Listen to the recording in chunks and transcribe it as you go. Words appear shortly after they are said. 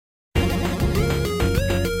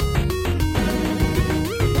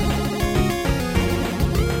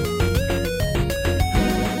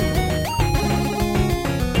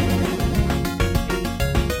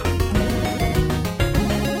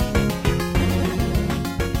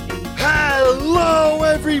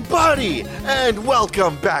everybody, and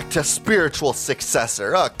welcome back to Spiritual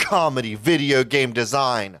Successor, a comedy video game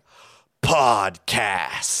design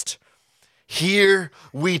podcast. Here,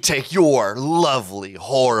 we take your lovely,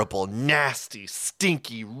 horrible, nasty,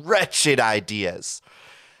 stinky, wretched ideas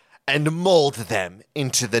and mold them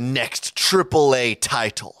into the next AAA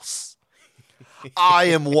titles. I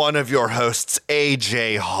am one of your hosts,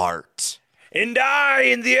 AJ Hart. And I,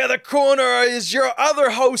 in the other corner, is your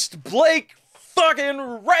other host, Blake fucking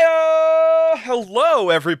Raya. Hello,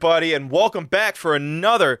 everybody, and welcome back for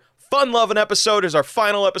another fun-loving episode. Is our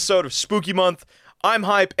final episode of Spooky Month. I'm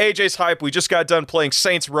hype. AJ's hype. We just got done playing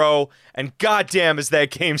Saints Row, and goddamn, is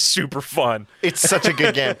that game super fun. It's such a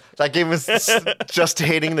good game. That game is just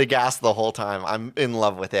hitting the gas the whole time. I'm in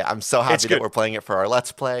love with it. I'm so happy that we're playing it for our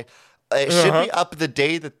Let's Play. It should be up the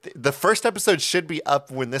day that the first episode should be up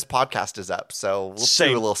when this podcast is up. So we'll do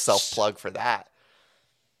a little self-plug for that.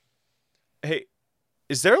 Hey,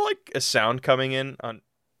 is there like a sound coming in on...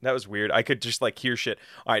 That was weird. I could just like hear shit.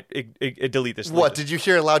 All right, delete this. What, did you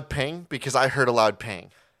hear a loud ping? Because I heard a loud ping.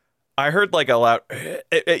 I heard like a loud...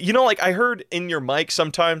 You know, like I heard in your mic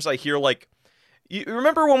sometimes I hear like... You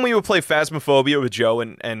remember when we would play Phasmophobia with Joe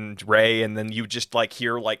and Ray, and then you just like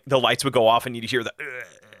hear like the lights would go off and you'd hear the...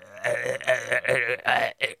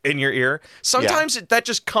 in your ear. Sometimes that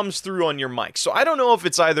just comes through on your mic. So I don't know if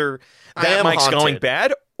it's either that mic's going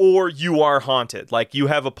bad or you are haunted. Like you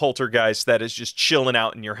have a poltergeist that is just chilling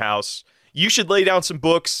out in your house. You should lay down some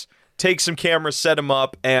books, take some cameras, set them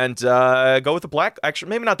up, and go with the black... Actually,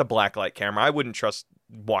 maybe not the blacklight camera. I wouldn't trust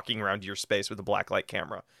walking around your space with a blacklight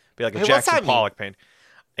camera. Be like a Jackson Pollock painting.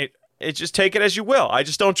 It just take it as you will. I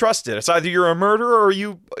just don't trust it. It's either you're a murderer or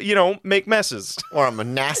you make messes. Or I'm a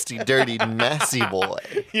nasty, dirty, messy boy.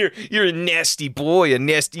 You're a nasty boy, a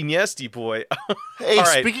nasty boy. Hey,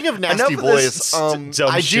 right. Speaking of nasty boys,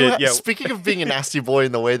 speaking of being a nasty boy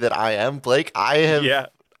in the way that I am, Blake,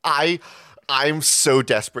 I'm so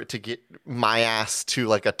desperate to get my ass to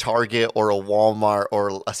like a Target or a Walmart or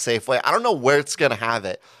a Safeway. I don't know where it's gonna have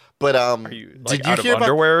it. But Are you, like, did you hear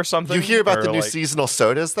underwear or something? You hear about the new seasonal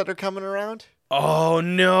sodas that are coming around? Oh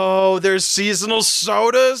no, there's seasonal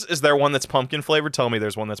sodas. Is there one that's pumpkin flavored? Tell me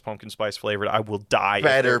there's one that's pumpkin spice flavored. I will die.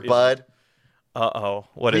 Better, bud. Uh-oh.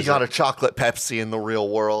 What is it? We got a chocolate Pepsi in the real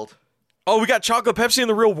world. Oh, we got chocolate Pepsi in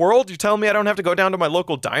the real world? You telling me I don't have to go down to my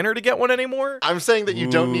local diner to get one anymore? I'm saying that you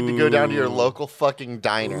don't need to go down to your local fucking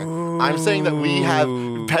diner. I'm saying that we have...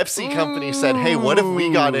 Pepsi company said, hey, what if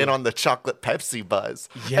we got in on the chocolate Pepsi buzz?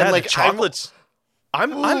 Yeah, and like, the chocolates...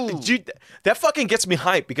 Dude, that fucking gets me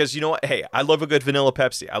hyped because you know what? Hey, I love a good vanilla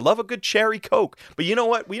Pepsi. I love a good cherry Coke. But you know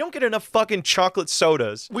what? We don't get enough fucking chocolate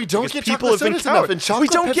sodas. We don't get chocolate sodas enough. And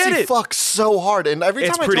chocolate Pepsi fucks so hard. And every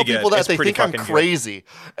time I tell people that, they think I'm crazy.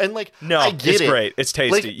 And like, no, I get it. It's great. It's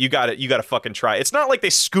tasty. Like, you got it. You got to fucking try it. It's not like they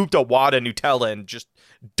scooped a wad of Nutella and just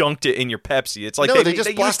dunked it in your Pepsi. It's like they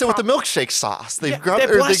just blast it with the milkshake sauce. They got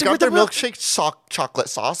their milkshake chocolate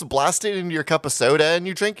sauce, blast it into your cup of soda, and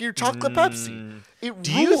you drink your chocolate Pepsi.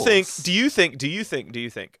 Do you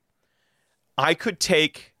think I could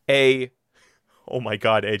take a... Oh my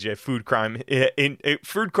God, AJ, food crime.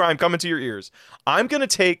 Food crime coming to your ears. I'm going to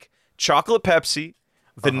take chocolate Pepsi,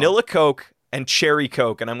 vanilla Coke, and cherry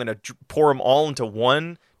Coke, and I'm going to pour them all into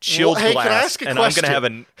one chilled glass. Can I ask a question?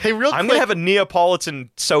 I'm going to have a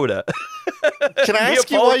Neapolitan soda. Can I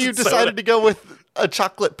ask you why you decided to go with a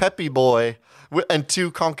chocolate Peppy boy and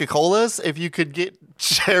two Coca-Colas if you could get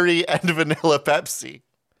cherry and vanilla Pepsi?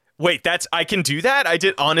 Wait, I can do that? I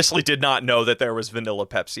honestly did not know that there was vanilla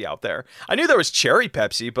Pepsi out there. I knew there was cherry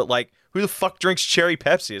Pepsi, but like, who the fuck drinks cherry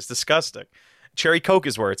Pepsi? It's disgusting. Cherry Coke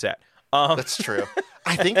is where it's at. That's true.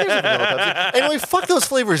 I think there's a vanilla Pepsi. Anyway, fuck those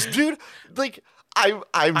flavors, dude. Like, I'm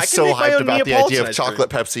so hyped about the idea of chocolate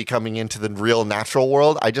Pepsi coming into the real natural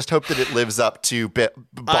world. I just hope that it lives up to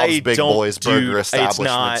Bob's Big Boys Burger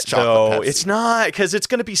Establishment's chocolate Pepsi. It's not, because it's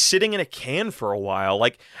going to be sitting in a can for a while.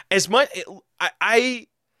 Like, as much...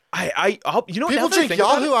 People drink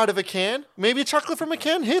Yahoo out of a can. Maybe chocolate from a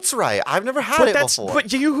can hits right. I've never had it before.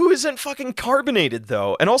 But Yoo-hoo isn't fucking carbonated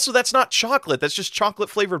though, and also that's not chocolate. That's just chocolate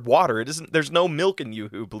flavored water. It isn't. There's no milk in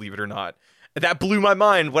Yoo-hoo, believe it or not. That blew my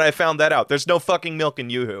mind when I found that out. There's no fucking milk in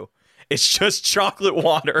Yoo-hoo. It's just chocolate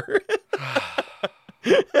water.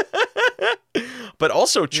 But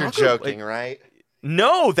also chocolate. You're joking, right?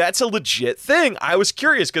 No, that's a legit thing. I was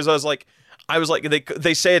curious because I was like,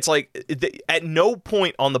 they say it's like, at no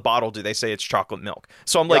point on the bottle do they say it's chocolate milk.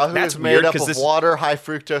 So I'm like, that's weird because this water, high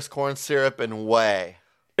fructose corn syrup, and whey.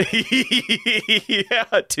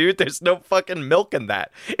 Yeah, dude, there's no fucking milk in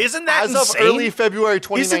that. Isn't that insane? As of early February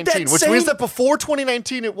 2019, which means that before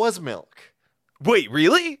 2019 it was milk. Wait,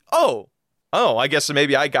 really? Oh. Oh, I guess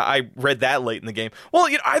maybe I read that late in the game. Well,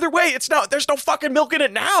 either way, there's no fucking milk in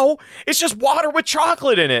it now. It's just water with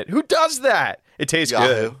chocolate in it. Who does that? It tastes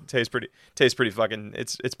good. It tastes pretty fucking.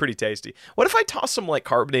 It's pretty tasty. What if I toss some like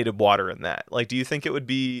carbonated water in that? Like, do you think it would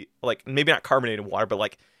be like maybe not carbonated water, but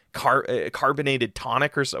like carbonated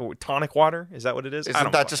tonic or so, tonic water? Is that what it is?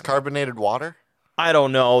 Isn't that just carbonated water? I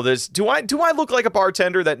don't know. Do I look like a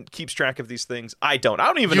bartender that keeps track of these things? I don't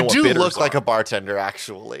even know what bitters are. You do look like a bartender,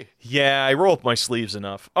 actually. Yeah, I roll up my sleeves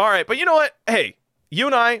enough. All right, but you know what? Hey, you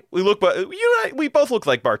and I, we both look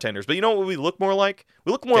like bartenders. But you know what we look more like?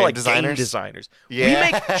 We look more like game designers. Yeah.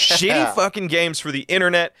 We make shitty fucking games for the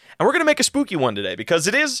internet, and we're gonna make a spooky one today because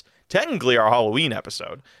it is technically our Halloween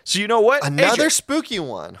episode. So you know what? Another spooky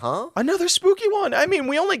one, huh? Another spooky one. I mean,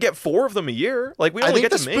 we only get 4 of them a year. Like we only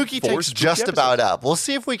get to make 4 spooky takes just episodes. About up. We'll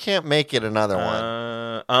see if we can't make it another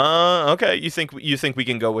one. Okay. You think we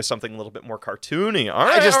can go with something a little bit more cartoony? All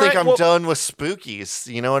right. I just think I'm done with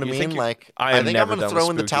spookies. You know what I mean? Like I think I'm gonna throw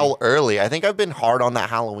in the towel early. I think I've been hard on that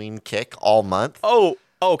Halloween kick all month.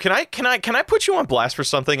 Oh, can I put you on blast for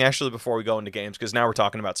something actually before we go into games? Because now we're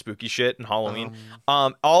talking about spooky shit and Halloween.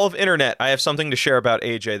 All of internet, I have something to share about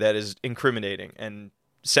AJ that is incriminating, and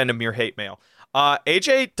send him your hate mail.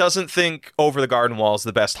 AJ doesn't think Over the Garden Wall is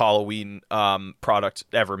the best Halloween product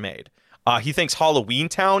ever made. He thinks Halloween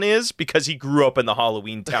Town is because he grew up in the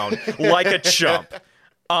Halloween Town like a chump.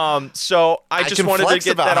 So I just wanted to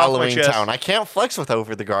get that off my chest. Town. I can't flex with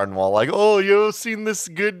Over the Garden Wall. Like, oh, you seen this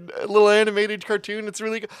good little animated cartoon? It's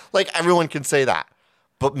really good. Like, everyone can say that.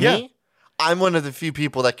 But me, I'm one of the few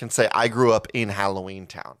people that can say I grew up in Halloween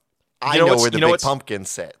Town. I know where the big pumpkin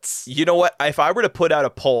sits. You know what? If I were to put out a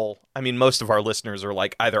poll, I mean, most of our listeners are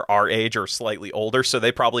like either our age or slightly older, so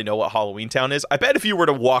they probably know what Halloween Town is. I bet if you were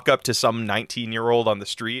to walk up to some 19-year-old on the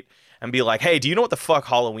street and be like, hey, do you know what the fuck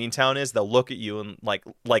Halloween Town is? They'll look at you and like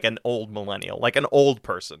an old millennial, like an old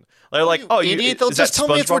person. They're like, oh, you idiot. They'll just tell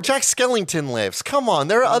me it's where Jack Skellington lives. Come on,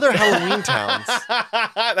 there are other Halloween towns.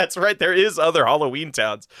 That's right. There is other Halloween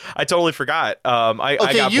towns. I totally forgot. I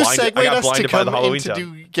got you blinded. I got blinded by the Halloween into town.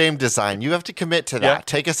 Do game design. You have to commit to that. Yeah.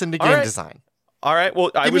 Take us into game design. All right. Well,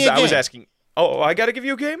 I was asking. Oh, I got to give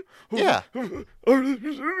you a game? Yeah.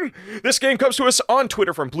 This game comes to us on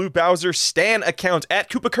Twitter from Blue Bowser Stan account at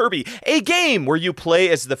Koopa Kirby. A game where you play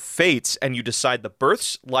as the Fates and you decide the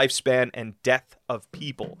births, lifespan, and death of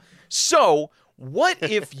people. So, what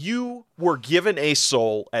if you were given a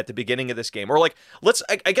soul at the beginning of this game? Or like,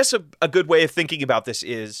 I guess a good way of thinking about this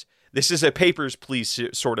is a Papers, Please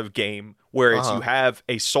sort of game where it's you have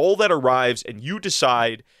a soul that arrives and you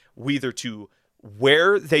decide whether to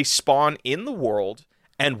where they spawn in the world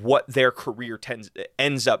and what their career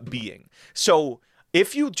ends up being. So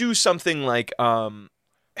if you do something like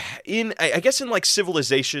in like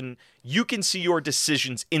Civilization, you can see your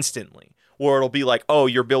decisions instantly, or it'll be like, oh,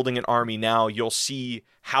 you're building an army now, you'll see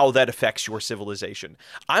how that affects your civilization.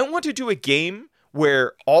 I want to do a game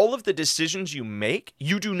where all of the decisions you make,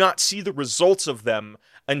 you do not see the results of them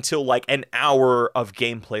until like an hour of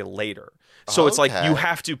gameplay later. So it's like you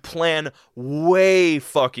have to plan way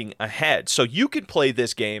fucking ahead. So you could play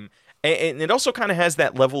this game, and it also kind of has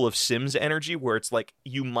that level of Sims energy where it's like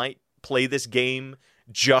you might play this game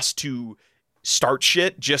just to start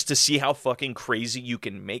shit, just to see how fucking crazy you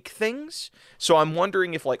can make things. So I'm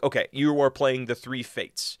wondering if like, okay, you are playing the 3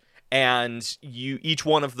 fates, and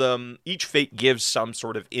each fate gives some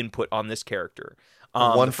sort of input on this character.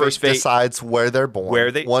 One fate decides where they're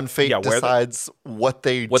born. One fate decides what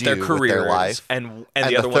they do with their life, and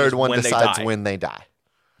the third one decides when they die.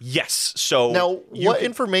 Yes. So now, what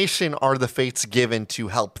information are the fates given to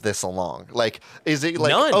help this along? Like, is it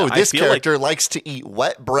like, none. Oh, this character likes to eat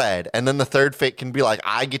wet bread, and then the third fate can be like,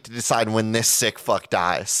 I get to decide when this sick fuck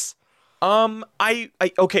dies.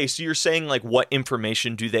 Okay. So you're saying like, what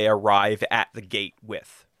information do they arrive at the gate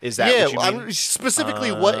with? Is that what you mean?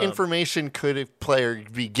 Specifically, what information could a player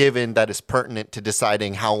be given that is pertinent to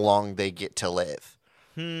deciding how long they get to live?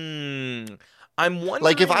 I'm wondering...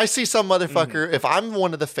 Like, if I see some motherfucker, if I'm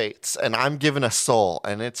one of the fates, and I'm given a soul,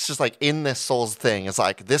 and it's just like, in this soul's thing, it's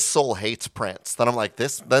like, this soul hates Prince. Then I'm like,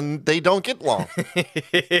 then they don't get long.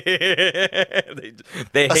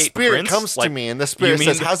 they a hate spirit Prince? comes to me, and the spirit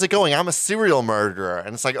says, how's it going? I'm a serial murderer.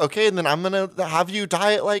 And it's like, okay, then I'm going to have you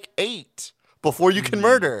die at like 8. Before you can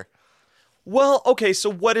murder. Well, okay,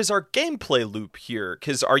 so what is our gameplay loop here?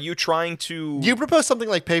 Because are you trying to... You propose something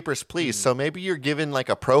like Papers, Please, so maybe you're given like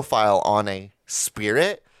a profile on a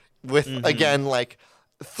spirit with, again, like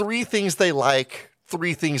 3 things they like,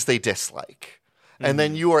 3 things they dislike. And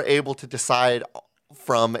then you are able to decide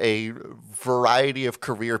from a variety of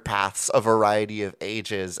career paths, a variety of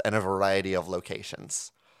ages, and a variety of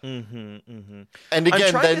locations. And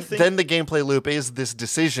again, then the gameplay loop is this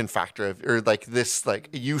decision factor or like this, like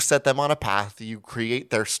you set them on a path, you create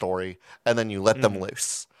their story, and then you let them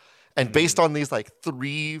loose. And based on these like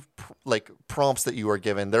 3 like prompts that you are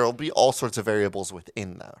given, there will be all sorts of variables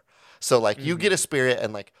within there. So like you get a spirit,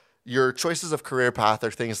 and like your choices of career path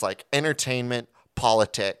are things like entertainment,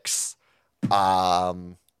 politics,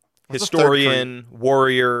 historian,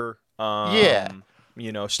 warrior,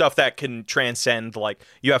 stuff that can transcend, like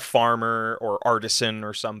you have farmer or artisan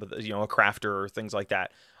or some, a crafter or things like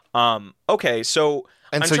that. Okay, so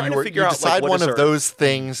and so you decide one of those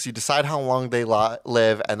things, you decide how long they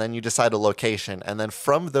live, and then you decide a location, and then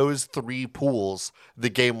from those 3 pools, the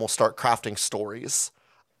game will start crafting stories.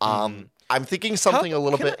 I'm thinking something a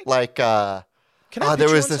little bit like there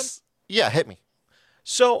was this. Yeah, hit me.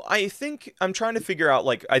 So I think I'm trying to figure out,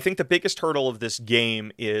 like, I think the biggest hurdle of this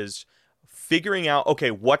game is figuring out, okay,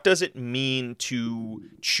 what does it mean to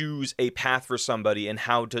choose a path for somebody, and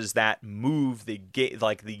how does that move the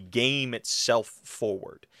game itself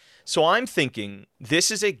forward? So I'm thinking this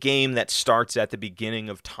is a game that starts at the beginning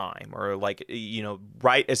of time, or like,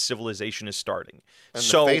 right as civilization is starting. And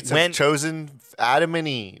so the fates have chosen Adam and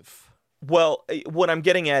Eve. Well, what I'm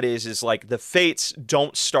getting at is like the fates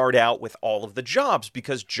don't start out with all of the jobs,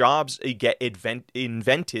 because jobs get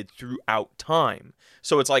invented throughout time.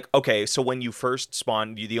 So it's like, okay, so when you first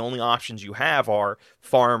spawn, the only options you have are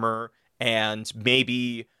farmer, and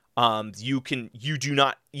maybe you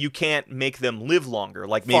can't make them live longer.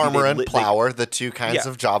 Like maybe farmer and plower, the 2 kinds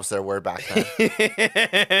of jobs there were back then.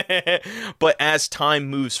 But as time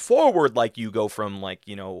moves forward, like you go from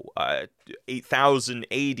 8000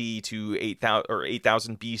 AD to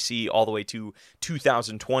 8000 BC all the way to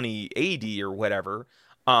 2020 AD or whatever.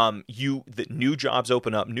 The new jobs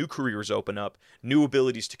open up, new careers open up, new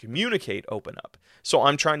abilities to communicate open up. So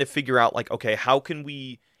I'm trying to figure out, like, okay, how can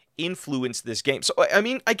we influence this game? So I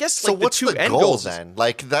mean, I guess, like, so what's the end goal then?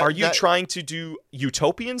 Like that, are you trying to do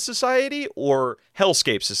utopian society or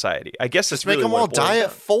hellscape society? I guess just that's really make them all die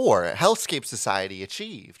at 4. Hellscape society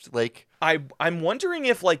achieved. Like, I'm wondering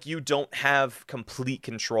if, like, you don't have complete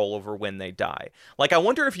control over when they die. Like, I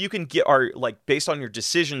wonder if you can based on your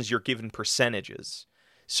decisions, you're given percentages.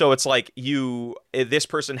 So it's like this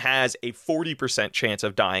person has a 40% chance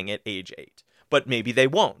of dying at age 8, but maybe they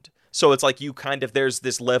won't. So it's like there's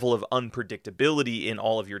this level of unpredictability in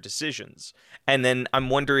all of your decisions. And then I'm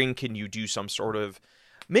wondering, can you do some sort of,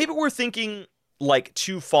 maybe we're thinking like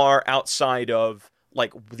too far outside of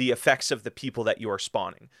like the effects of the people that you are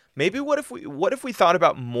spawning. Maybe what if we thought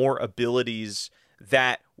about more abilities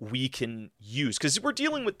that we can use, because we're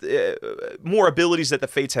dealing with more abilities that the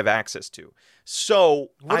fates have access to.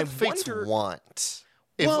 So what do fates want?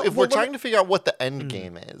 If we're trying to figure out what the end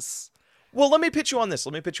game is. Well, let me pitch you on this.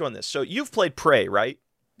 So you've played Prey, right?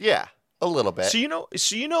 Yeah, a little bit. So you know,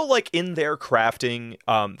 like in their crafting,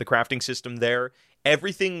 the crafting system there,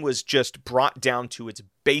 everything was just brought down to its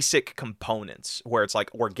basic components, where it's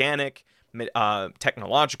like organic,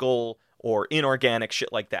 technological, or inorganic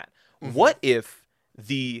shit like that. Mm-hmm. What if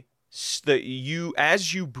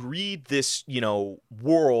as you breed this,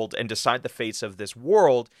 world and decide the fates of this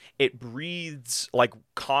world, it breathes like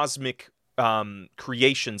cosmic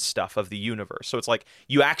creation stuff of the universe. So it's like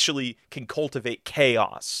you actually can cultivate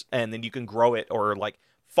chaos, and then you can grow it or like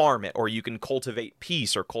farm it, or you can cultivate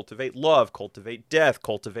peace or cultivate love, cultivate death,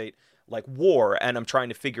 cultivate like war. And I'm trying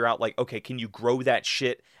to figure out, like, okay, can you grow that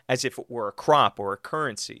shit as if it were a crop or a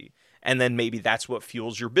currency? And then maybe that's what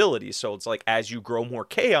fuels your abilities. So it's like as you grow more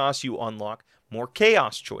chaos, you unlock more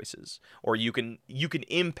chaos choices, or you can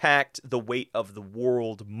impact the weight of the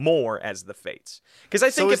world more as the fates. Because I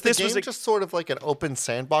think if this was just sort of like an open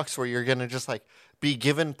sandbox where you're gonna just like be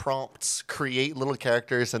given prompts, create little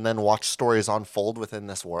characters, and then watch stories unfold within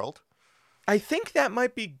this world. I think that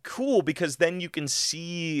might be cool, because then you can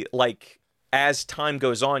see, like, as time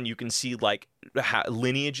goes on, you can see like how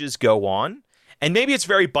lineages go on. And maybe it's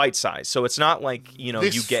very bite-sized, so it's not like,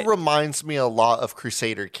 this you get... reminds me a lot of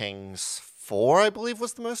Crusader Kings 4, I believe,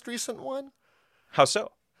 was the most recent one. How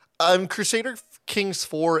so? Crusader Kings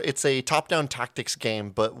 4, it's a top-down tactics game,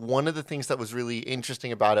 but one of the things that was really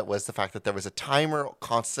interesting about it was the fact that there was a timer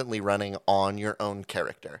constantly running on your own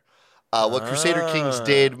character. What Crusader Kings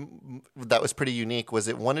did that was pretty unique was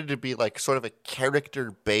it wanted to be like sort of a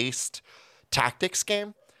character-based tactics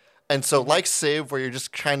game. And so like Civ, where you're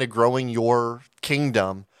just kind of growing your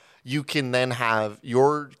kingdom, you can then have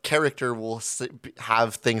your character will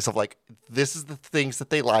have things of like, this is the things that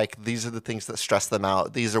they like. These are the things that stress them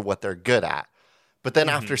out. These are what they're good at. But then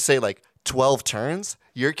after, say, like 12 turns,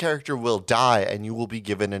 your character will die and you will be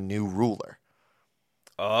given a new ruler.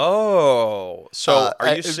 Oh, So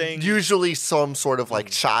are you saying usually some sort of like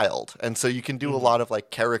child, and so you can do a lot of like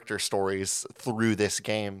character stories through this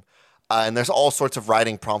game. And there's all sorts of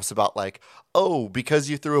writing prompts about like, oh, because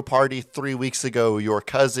you threw a party 3 weeks ago, your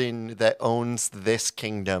cousin that owns this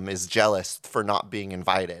kingdom is jealous for not being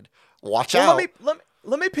invited. Watch out.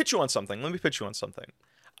 Let me pitch you on something.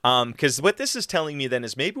 Because what this is telling me then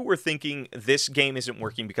is maybe we're thinking this game isn't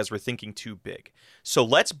working because we're thinking too big. So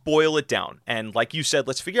let's boil it down. And like you said,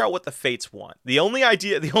 let's figure out what the Fates want. The only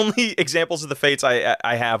examples of the Fates I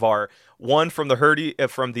have are one from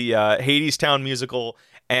the Hades Town musical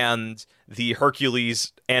and the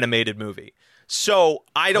Hercules animated movie. So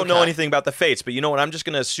I don't know anything about the Fates, but you know what? I'm just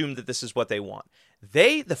going to assume that this is what they want.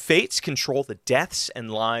 The Fates control the deaths and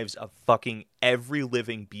lives of fucking every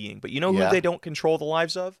living being. But you know who they don't control the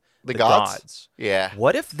lives of? The gods. Yeah.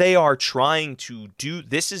 What if they are trying to do...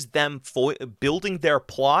 This is them building their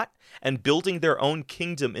plot and building their own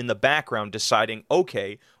kingdom in the background, deciding,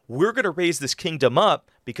 okay, we're going to raise this kingdom up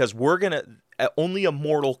because we're going to... Only a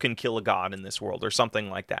mortal can kill a god in this world or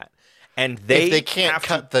something like that. And if they can't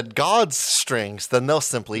cut the gods' strings, then they'll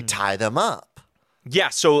simply tie them up. Yeah,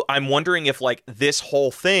 so I'm wondering if like this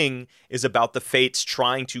whole thing is about the Fates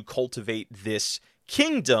trying to cultivate this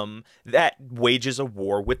kingdom that wages a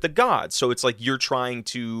war with the gods. So it's like you're trying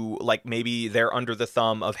to, like, maybe they're under the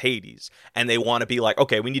thumb of Hades and they want to be like,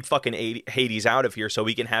 okay, we need fucking Hades out of here so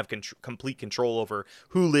we can have complete control over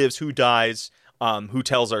who lives, who dies, who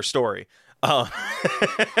tells our story.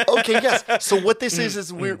 Okay, yes. So what this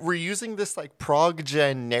is we're using this like prog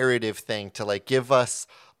gen narrative thing to like give us,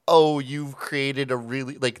 oh, you've created a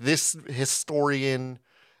really like this historian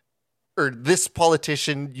or this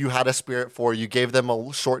politician you had a spirit for, you gave them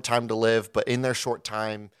a short time to live, but in their short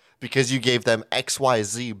time, because you gave them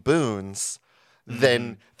XYZ boons,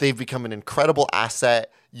 then they've become an incredible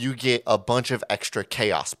asset. You get a bunch of extra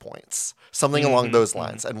chaos points. Something along those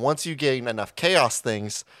lines. And once you gain enough chaos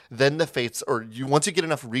things, then the Fates, once you get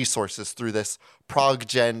enough resources through this prog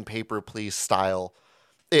gen paper please style,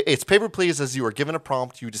 it's paper please as you are given a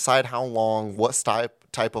prompt, you decide how long, what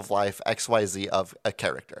type of life, XYZ of a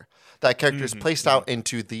character. That character is placed out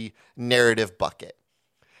into the narrative bucket.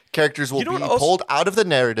 Characters will be pulled out of the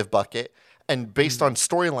narrative bucket, and based on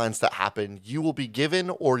storylines that happen, you will be given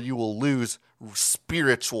or you will lose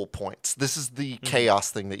spiritual points. This is the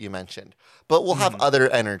chaos thing that you mentioned. But we'll have other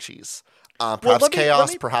energies. Perhaps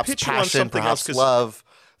chaos, perhaps passion, perhaps love.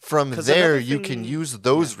 From there, you can use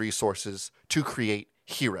those resources to create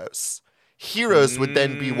heroes. Heroes would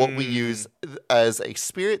then be what we use as a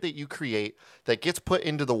spirit that you create that gets put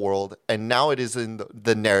into the world, and now it is in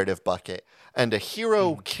the narrative bucket. And a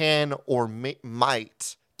hero can or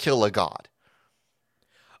might kill a god.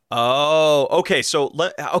 Oh, okay. So,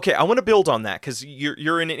 I want to build on that because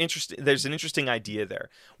you're in an interesting. There's an interesting idea there.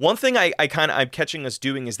 One thing I'm catching us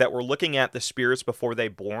doing is that we're looking at the spirits before they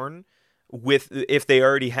born, if they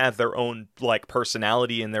already have their own like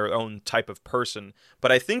personality and their own type of person.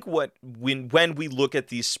 But I think when we look at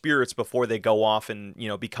these spirits before they go off and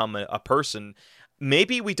become a person,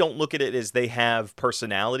 maybe we don't look at it as they have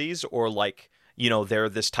personalities or like. They're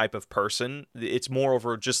this type of person. It's more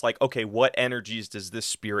over just like, okay, what energies does this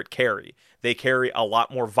spirit carry? They carry a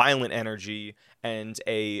lot more violent energy and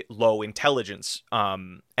a low intelligence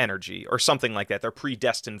energy or something like that. They're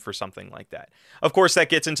predestined for something like that. Of course, that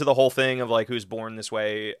gets into the whole thing of like who's born this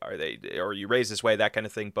way, are you raised this way, that kind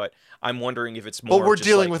of thing. But I'm wondering if it's more. But we're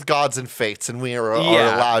dealing with gods and fates, and we are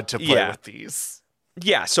allowed to play with these.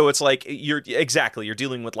 Yeah, so it's like you're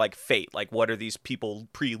dealing with like fate. Like, what are these people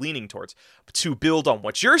leaning towards? To build on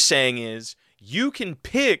what you're saying is you can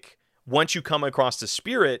pick, once you come across the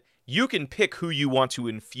spirit, you can pick who you want to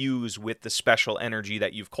infuse with the special energy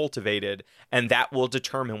that you've cultivated, and that will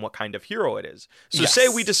determine what kind of hero it is. So say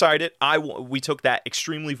we decided we took that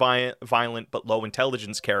extremely violent but low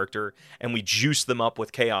intelligence character and we juiced them up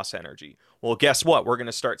with chaos energy. Well, guess what? We're going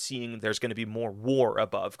to start seeing there's going to be more war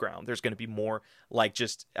above ground. There's going to be more like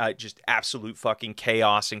just absolute fucking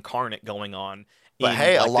chaos incarnate going on. But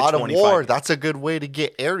hey, like a lot of war, that's a good way to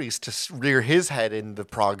get Ares to rear his head in the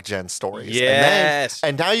prog gen stories. Yes.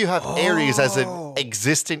 And now you have Ares as an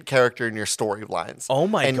existent character in your storylines. Oh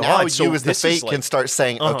my God. And now you as the Fate can start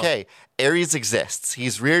saying, okay, Ares exists.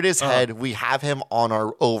 He's reared his head. We have him on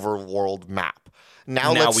our overworld map.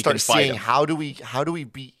 Now let's start seeing how do we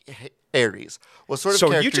beat Ares? What sort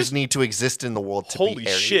of characters need to exist in the world to beat Ares? Holy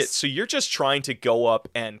shit. So you're just trying to go up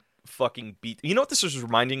and fucking beat. You know what this was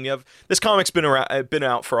reminding me of? This comic's been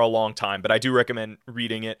out for a long time, but I do recommend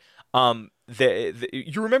reading it.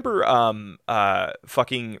 You remember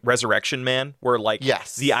fucking Resurrection Man, where like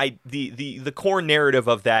the core narrative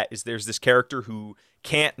of that is there's this character who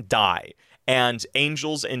can't die. And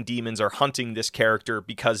angels and demons are hunting this character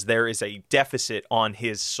because there is a deficit on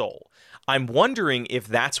his soul. I'm wondering if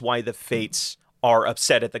that's why the Fates are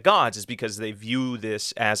upset at the gods, is because they view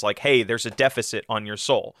this as like, hey, there's a deficit on your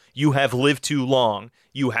soul. You have lived too long.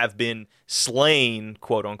 You have been slain,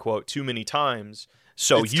 quote unquote, too many times.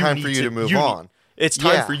 So it's time for you to move on. It's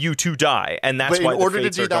time for you to die, and that's why the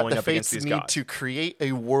Fates are going up against these gods. In order to do that, the Fates need to create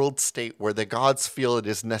a world state where the gods feel it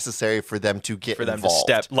is necessary for them to get involved. For them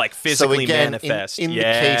to step, like physically manifest. In the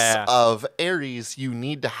case of Ares, you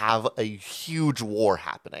need to have a huge war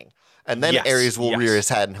happening. And then Ares will rear his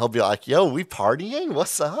head and he'll be like, yo, we partying?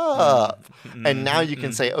 What's up? And now you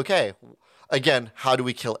can say, okay, again, how do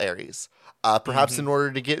we kill Ares? Perhaps in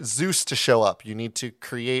order to get Zeus to show up, you need to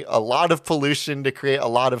create a lot of pollution to create a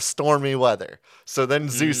lot of stormy weather. So then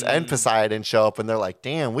Zeus and Poseidon show up and they're like,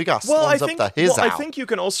 damn, we got storms up the hiz out. I think you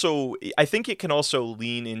can also, I think it can also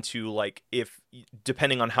lean into like, if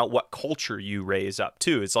depending on what culture you raise up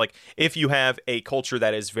too. It's like if you have a culture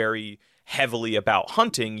that is very heavily about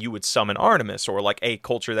hunting, you would summon Artemis, or like a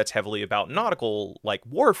culture that's heavily about nautical like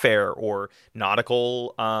warfare or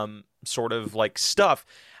nautical sort of like stuff.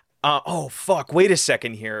 Oh fuck! Wait a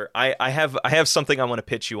second here. I have something I want to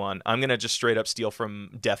pitch you on. I'm gonna just straight up steal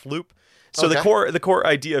from Deathloop. So the core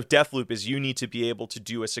idea of Deathloop is you need to be able to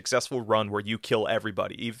do a successful run where you kill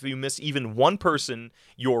everybody. If you miss even one person,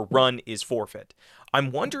 your run is forfeit.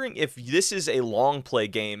 I'm wondering if this is a long play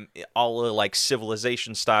game, a la like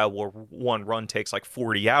Civilization style, where one run takes like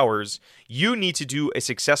 40 hours. You need to do a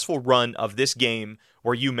successful run of this game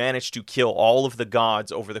where you manage to kill all of the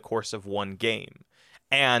gods over the course of one game.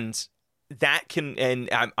 And that can, and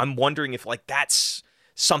I'm wondering if like that's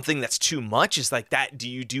something that's too much. Is like that, do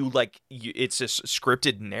you do like, it's a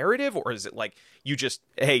scripted narrative, or is it like you just,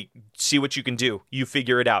 hey, see what you can do, you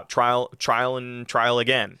figure it out, trial and trial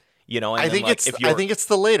again, you know? And I think it's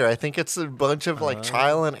the later. I think it's a bunch of like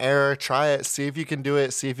trial and error, try it, see if you can do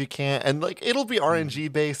it, see if you can't. And like, it'll be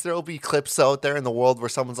RNG based. There'll be clips out there in the world where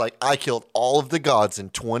someone's like, I killed all of the gods in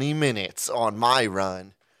 20 minutes on my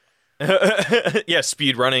run. Yeah,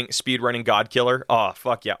 speed running God killer. Oh,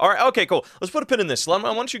 fuck yeah. All right, okay, cool. Let's put a pin in this. Why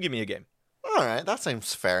don't you give me a game? All right, that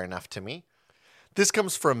seems fair enough to me. This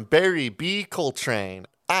comes from Barry B. Coltrane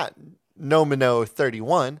at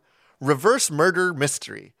Nomino31. Reverse murder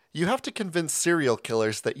mystery. You have to convince serial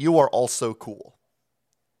killers that you are also cool.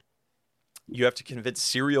 You have to convince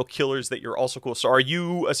serial killers that you're also cool. So are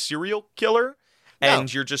you a serial killer?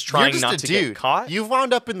 And you're just trying not to get caught? You've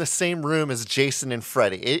wound up in the same room as Jason and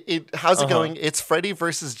Freddy. How's it going? It's Freddy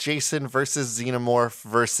versus Jason versus Xenomorph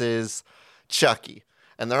versus Chucky.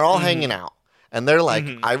 And they're all hanging out. And they're like,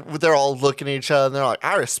 they're all looking at each other. And they're like,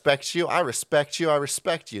 I respect you. I respect you. I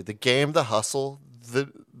respect you. The game, the hustle,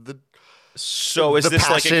 So is this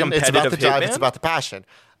passion, like a competitive it's about the drive, hitman? It's about the passion.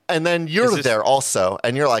 And then you're there also.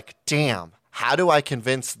 And you're like, damn. How do I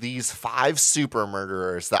convince these 5 super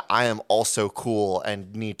murderers that I am also cool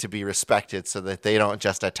and need to be respected so that they don't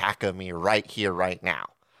just attack me right here, right now?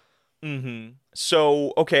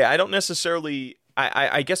 So, okay, I don't necessarily...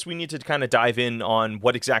 I guess we need to kind of dive in on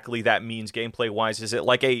what exactly that means gameplay-wise. Is it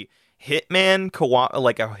like a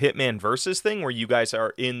Hitman versus thing where you guys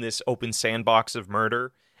are in this open sandbox of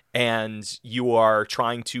murder and you are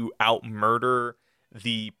trying to out-murder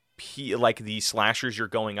the slashers you're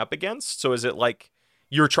going up against? So is it like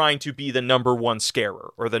you're trying to be the number one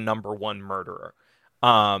scarer or the number one murderer?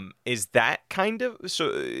 Is that kind of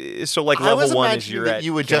so like level 1 is you're at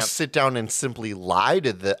you would camp. Just sit down and simply lie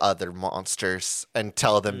to the other monsters and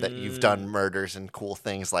tell them that you've done murders and cool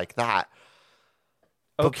things like that.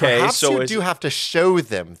 But okay, perhaps so you do have to show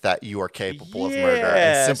them that you are capable of murder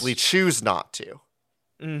and simply choose not to.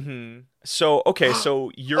 So, okay,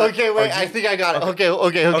 so you're... Okay, wait, I think I got it. Okay,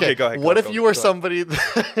 go ahead. What if you were somebody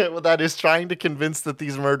that is trying to convince that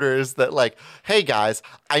these murderers that like, hey guys,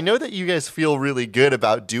 I know that you guys feel really good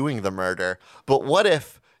about doing the murder, but what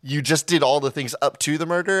if you just did all the things up to the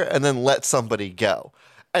murder and then let somebody go?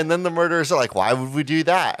 And then the murderers are like, why would we do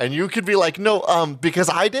that? And you could be like, no, because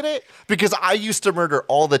I did it? Because I used to murder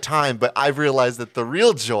all the time, but I've realized that the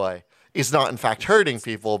real joy is not in fact hurting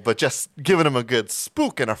people, but just giving them a good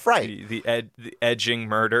spook and a fright. The edging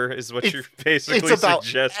murder is what you're basically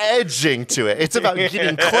suggesting. It's about edging to it. It's about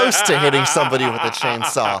getting close to hitting somebody with a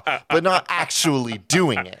chainsaw, but not actually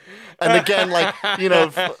doing it. And again, like, you know,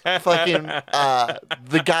 fucking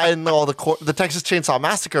the guy in the Texas Chainsaw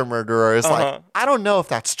Massacre murderer is like, I don't know if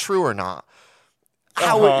that's true or not.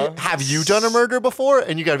 Have you done a murder before?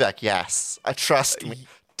 And you gotta be like, yes, trust me.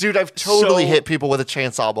 Dude, I've totally hit people with a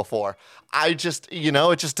chainsaw before. I just,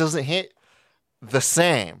 it just doesn't hit the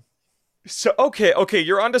same. So, okay,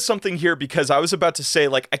 you're onto something here, because I was about to say,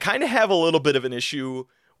 like, I kind of have a little bit of an issue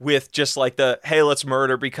with just like the, hey, let's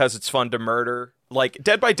murder because it's fun to murder. Like,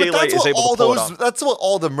 Dead by Daylight is able to pull it off. That's what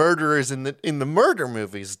all the murderers in the murder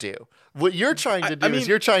movies do. What you're trying to do is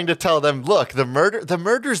you're trying to tell them, look, the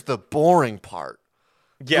murder's the boring part.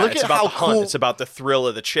 Yeah, it's about the hunt. It's about the thrill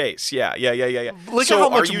of the chase. Yeah. Look at how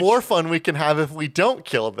much more fun we can have if we don't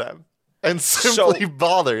kill them and simply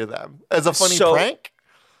bother them as a funny prank.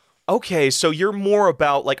 Okay, so you're more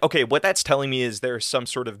about, like, okay, what that's telling me is there's some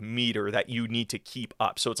sort of meter that you need to keep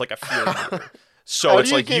up. So it's like a fear meter. So How it's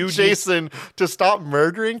do you like get Jason to stop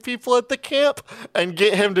murdering people at the camp and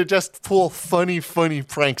get him to just pull funny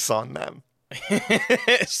pranks on them?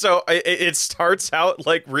 So it starts out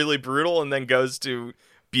like really brutal and then goes to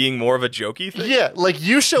being more of a jokey thing? Yeah, like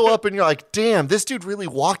you show up and you're like, damn, this dude really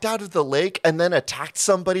walked out of the lake and then attacked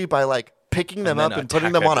somebody by like picking them up and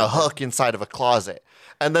putting them on a hook inside of a closet.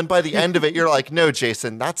 And then by the end of it, you're like, no,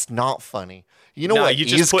 Jason, that's not funny. You know what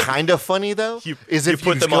is kind of funny, though? Is if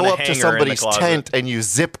you go up to somebody's tent and you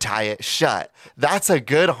zip tie it shut. That's a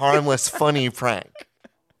good, harmless, funny prank.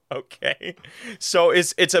 Okay. So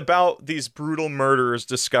it's about these brutal murderers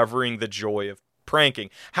discovering the joy of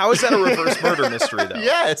pranking. How is that a reverse murder mystery, though?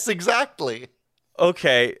 Yes, exactly.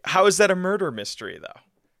 Okay. How is that a murder mystery, though?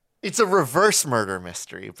 It's a reverse murder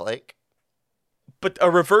mystery, Blake. But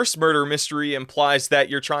a reverse murder mystery implies that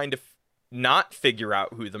you're trying to not figure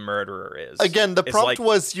out who the murderer is. Again, the prompt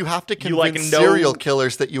was you have to convince serial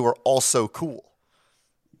killers that you are also cool.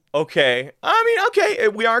 Okay. I mean, okay,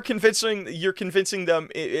 you're convincing them.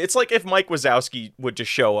 It's like if Mike Wazowski would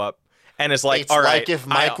just show up and is like, it's all right. It's like if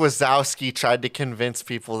Mike Wazowski tried to convince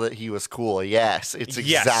people that he was cool. Yes, it's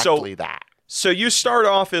exactly that. So you start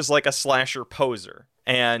off as like a slasher poser,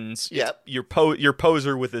 and you're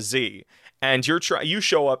poser with a Z. And you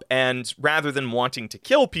show up, and rather than wanting to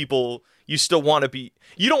kill people, you still want to be.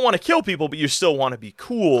 You don't want to kill people, but you still want to be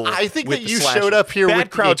cool. I think that you showed up here with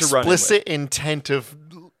the explicit intent of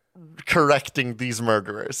correcting these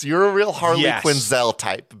murderers. You're a real Harley Quinzel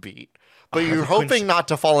type beat, but you're hoping not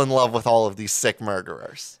to fall in love with all of these sick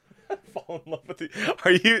murderers. Fall in love with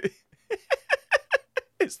Are you?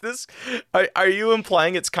 Is this? Are you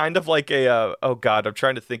implying it's kind of like a? Oh God, I'm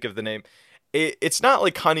trying to think of the name. It's not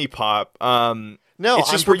like Honey Pop. No,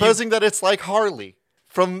 I'm proposing that it's like Harley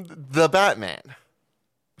from The Batman.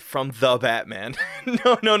 From The Batman.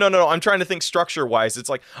 No. I'm trying to think structure-wise. It's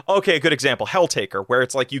like, okay, a good example, Helltaker, where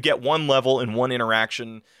it's like you get one level and one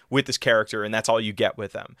interaction with this character, and that's all you get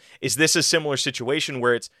with them. Is this a similar situation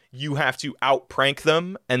where it's you have to out-prank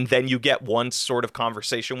them, and then you get one sort of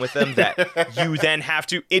conversation with them that you then have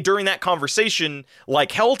to, during that conversation,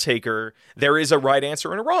 like Helltaker, there is a right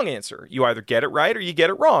answer and a wrong answer. You either get it right or you get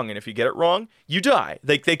it wrong, and if you get it wrong, you die.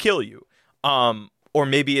 They kill you. Or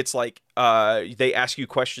maybe it's like they ask you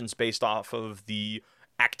questions based off of the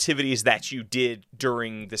activities that you did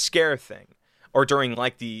during the scare thing. Or during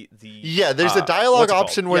like the there's a dialogue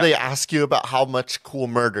option where they ask you about how much cool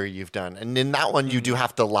murder you've done. And in that one, you do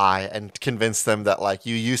have to lie and convince them that like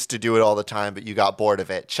you used to do it all the time, but you got bored of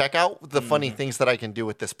it. Check out the funny things that I can do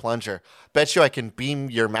with this plunger. Bet you I can beam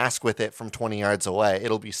your mask with it from 20 yards away.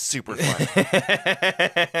 It'll be super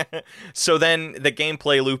fun. So then the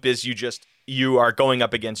gameplay loop is you are going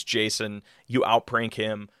up against Jason, you outprank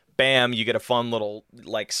him, bam, you get a fun little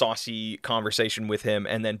like saucy conversation with him,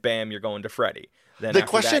 and then bam, you're going to Freddy. Then the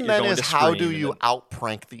question then is, how do you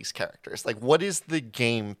outprank these characters? Like, what is the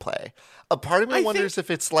gameplay? A part of me wonders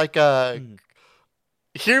if it's like a...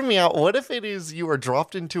 Hear me out. What if it is you are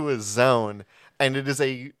dropped into a zone and it is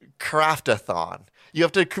a craft-a-thon? You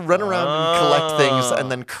have to run around and collect things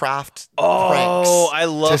and then craft pranks. Oh, I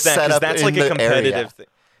love that, because that's like a competitive thing.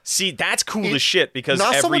 See, that's cool as shit, because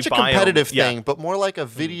not so much a competitive thing, but more like a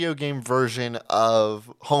video game version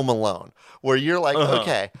of Home Alone, where you're like,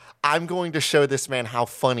 okay, I'm going to show this man how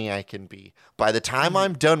funny I can be. By the time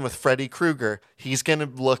I'm done with Freddy Krueger, he's going to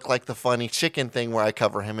look like the funny chicken thing where I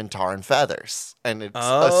cover him in tar and feathers. And it's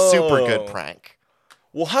a super good prank.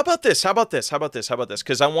 Well, how about this?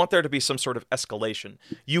 Because I want there to be some sort of escalation.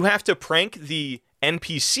 You have to prank the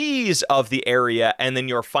NPCs of the area, and then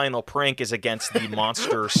your final prank is against the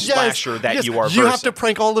monster slasher that you are versing. You have to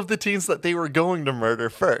prank all of the teens that they were going to murder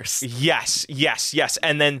first. Yes.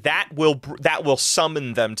 And then that will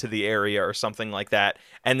summon them to the area or something like that,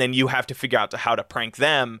 and then you have to figure out how to prank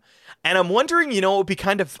them. And I'm wondering, it would be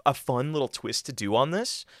kind of a fun little twist to do on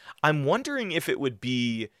this. I'm wondering if it would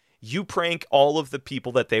be... You prank all of the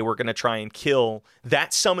people that they were going to try and kill.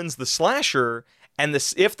 That summons the slasher, and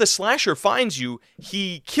if the slasher finds you,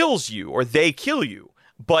 he kills you, or they kill you.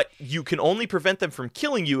 But you can only prevent them from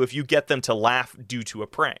killing you if you get them to laugh due to a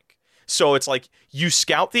prank. So it's like you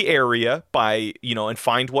scout the area by, and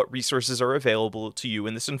find what resources are available to you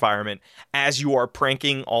in this environment as you are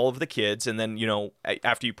pranking all of the kids. And then,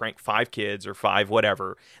 after you prank 5 kids or 5,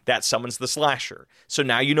 whatever, that summons the slasher. So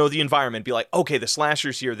now you know the environment. Be like, okay, the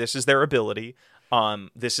slasher's here. This is their ability.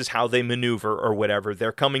 This is how they maneuver or whatever.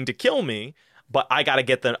 They're coming to kill me. But I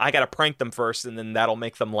gotta prank them first, and then that'll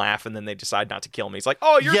make them laugh, and then they decide not to kill me. It's like,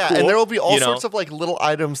 oh, you're cool. And there will be all sorts of like little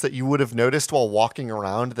items that you would have noticed while walking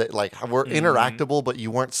around that like were interactable, but you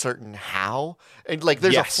weren't certain how. And like,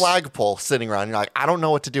 there's a flagpole sitting around. You're like, I don't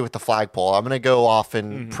know what to do with the flagpole. I'm gonna go off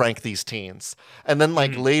and prank these teens. And then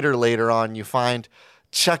like later on, you find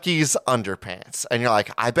Chucky's underpants, and you're like,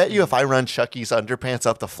 I bet you if I run Chucky's underpants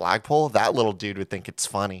up the flagpole, that little dude would think it's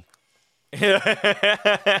funny.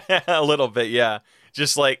 A little bit, yeah.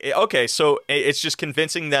 Just like, okay, so it's just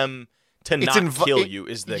convincing them to not kill you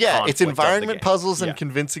is the conflict it's environment puzzles and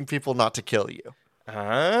convincing people not to kill you.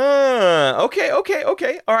 Okay.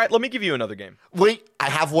 All right, let me give you another game. Wait, I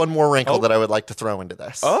have one more wrinkle that I would like to throw into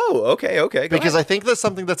this. Oh, okay. Because I think that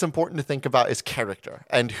something that's important to think about is character.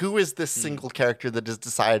 And who is this single character that has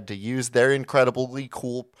decided to use their incredibly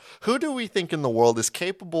cool... Who do we think in the world is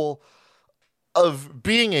capable of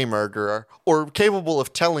being a murderer or capable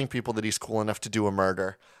of telling people that he's cool enough to do a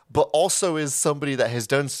murder, but also is somebody that has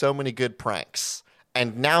done so many good pranks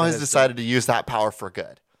and now has decided to use that power for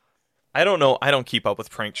good? I don't know. I don't keep up with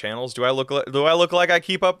prank channels. Do I look like I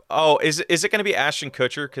keep up? Oh, is it going to be Ashton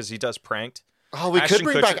Kutcher because he does pranked? Oh, we could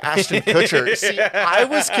bring back Ashton Kutcher. See, I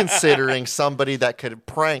was considering somebody that could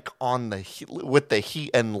prank with the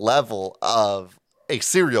heat and level of a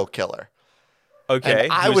serial killer. Okay,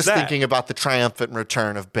 and I was thinking about the triumphant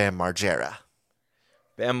return of Bam Margera.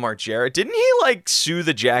 Bam Margera, didn't he like sue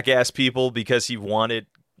the Jackass people because he wanted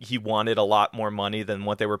a lot more money than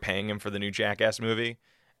what they were paying him for the new Jackass movie?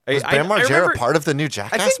 Was Bam Margera part of the new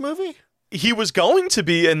Jackass movie? He was going to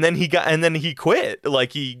be, and then he quit.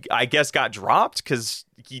 Like I guess got dropped because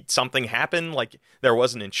something happened. Like there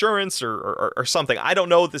wasn't insurance or something. I don't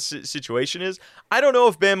know what the situation is. I don't know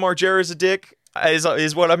if Bam Margera is a dick.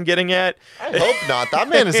 Is what I'm getting at. I hope not. That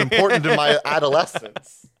man is important to my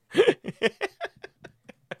adolescence.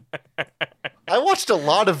 I watched a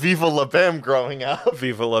lot of Viva La Bam growing up.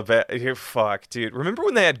 Viva La Bam. Fuck, dude. Remember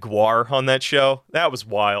when they had Guar on that show? That was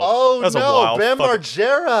wild. Oh, that was no. Bam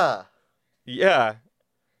Margera. Yeah.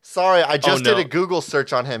 Sorry, I just did a Google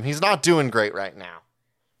search on him. He's not doing great right now.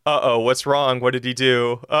 Uh-oh, what's wrong? What did he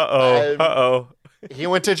do? Uh-oh. He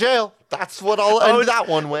went to jail. That's what I'll end that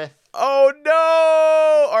one with. Oh,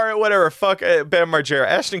 no! All right, whatever. Fuck Bam Margera.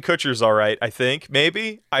 Ashton Kutcher's all right, I think.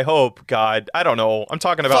 Maybe. I hope. God. I don't know. I'm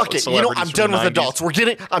talking about Fuck it. I'm done with adults.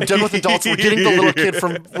 I'm done with adults. We're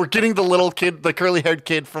getting the little kid, the curly-haired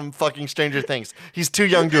kid from fucking Stranger Things. He's too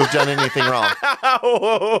young to have done anything wrong.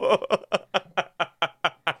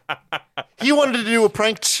 He wanted to do a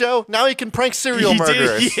prank show. Now he can prank serial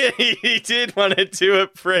murderers. He did want to do a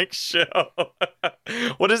prank show.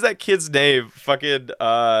 What is that kid's name? Fucking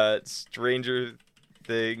Stranger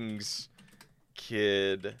Things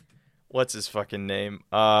kid. What's his fucking name?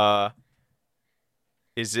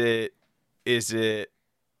 Is it?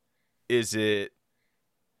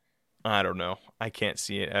 I don't know. I can't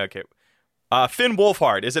see it. Okay. Finn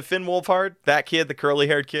Wolfhard. Is it Finn Wolfhard? That kid, the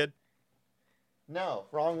curly-haired kid? No,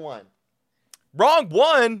 wrong one. Wrong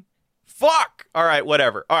one? Fuck! All right,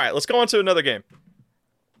 whatever. All right, let's go on to another game.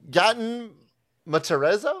 Gaten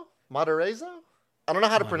Matarezo? I don't know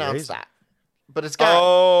how to pronounce that. But it's Gaten.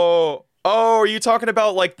 Oh, are you talking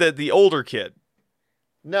about like the older kid?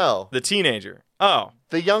 No. The teenager. Oh.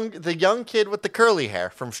 The young kid with the curly hair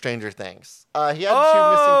from Stranger Things. He had two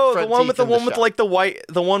missing front teeth the one with like the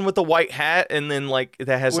one with the white hat, and then like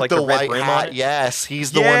that has with like the red rim on it. Yes,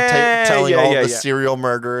 he's the one telling all the serial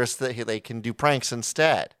murderers that they can do pranks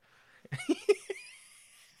instead.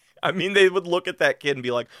 I mean, they would look at that kid and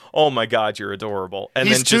be like, "Oh my God, you're adorable." And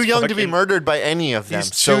he's too young to be murdered by any of them. He's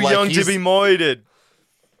too young to be murdered.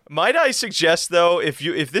 Might I suggest though, if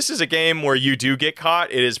this is a game where you do get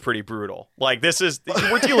caught, it is pretty brutal. Like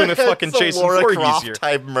we're dealing with fucking Jason Voorhees here.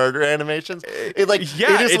 Type murder animations.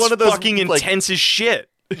 It's one of those fucking intense as shit.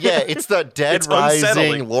 Yeah, it's the Dead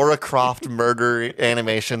Rising, Lara Croft murder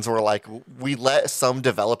animations where like we let some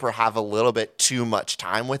developer have a little bit too much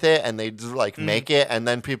time with it, and they like make it, and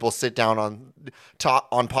then people sit down on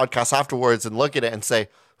podcasts afterwards and look at it and say,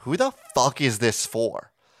 "Who the fuck is this for?"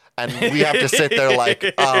 And we have to sit there like,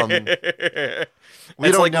 we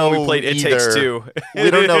don't know. When we played It Takes Two.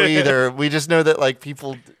 We don't know either. We just know that like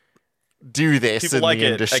people do this people in like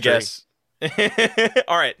the industry. I guess.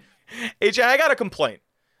 All right, AJ, I got a complaint.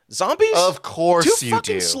 Zombies, of course, too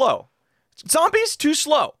fucking slow. Zombies too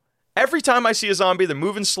slow. Every time I see a zombie, they're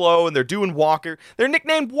moving slow and they're doing walker. They're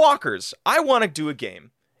nicknamed walkers. I want to do a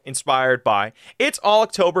game inspired by It's All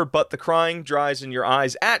October, but the crying dries in your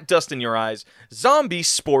eyes at Dust in Your Eyes, Zombie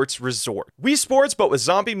Sports Resort. Wii Sports, but with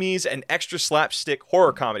zombie me's and extra slapstick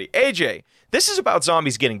horror comedy. AJ, this is about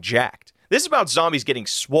zombies getting jacked. This is about zombies getting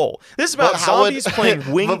swole. This is about zombies playing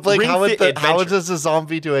Ring Fit Adventure. How does a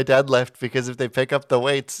zombie do a deadlift? Because if they pick up the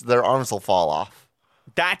weights, their arms will fall off.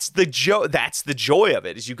 That's the joy of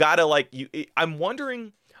it. Is you gotta I'm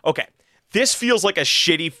wondering. Okay, this feels like a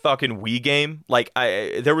shitty fucking Wii game. Like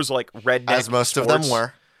there was like redneck as most sports, of them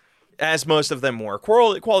were. As most of them were.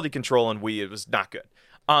 Quality control on Wii, it was not good.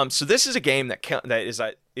 So this is a game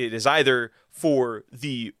that is either for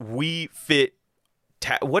the Wii Fit.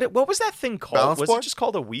 What was that thing called? Balance was board? It just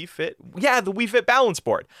called a Wii Fit? Yeah, the Wii Fit balance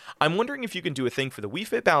board. I'm wondering if you can do a thing for the Wii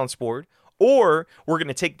Fit balance board, or we're going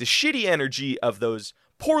to take the shitty energy of those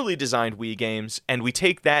poorly designed Wii games and we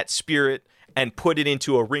take that spirit and put it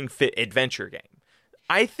into a Ring Fit Adventure game.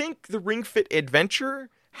 I think the Ring Fit Adventure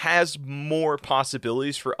has more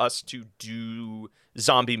possibilities for us to do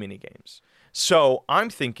zombie minigames. So I'm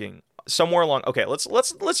thinking somewhere along. Okay,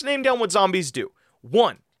 let's name down what zombies do.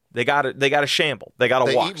 1. They gotta shamble. They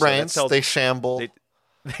gotta walk. They eat brains. They shamble.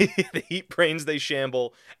 They eat brains. They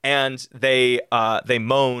shamble, and they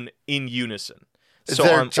moan in unison. So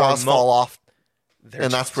their jaws fall off,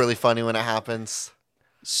 and that's really funny when it happens.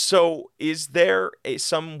 So, is there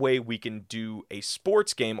some way we can do a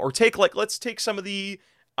sports game, or let's take some of the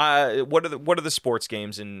what are the sports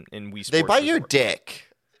games in Wii Sports? They bite your dick.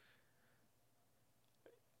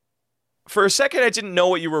 For a second, I didn't know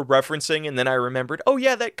what you were referencing, and then I remembered, oh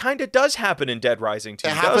yeah, that kind of does happen in Dead Rising 2,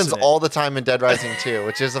 It happens all the time in Dead Rising 2,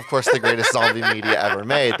 which is, of course, the greatest zombie media ever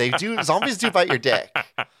made. Zombies do bite your dick.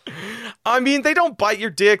 I mean, they don't bite your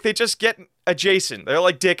dick, they just get adjacent. They're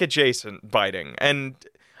like dick adjacent biting, and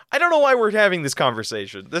I don't know why we're having this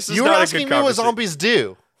conversation. This is you not were a asking good me what zombies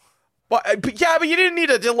do. But you didn't need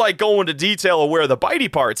to go into detail of where the bitey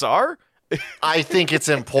parts are. I think it's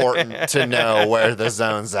important to know where the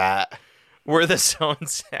zone's at. Where the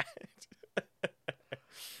zone's at.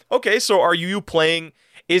 Okay, so are you playing?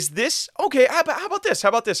 Is this okay? How about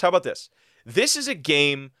this? This is a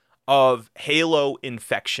game of Halo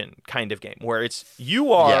Infection kind of game where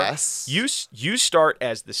you start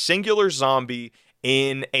as the singular zombie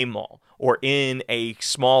in a mall or in a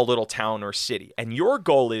small little town or city, and your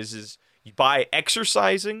goal is by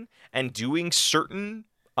exercising and doing certain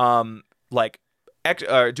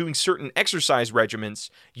doing certain exercise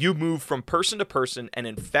regimens, you move from person to person and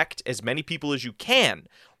infect as many people as you can.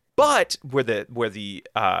 But where the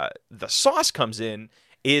sauce comes in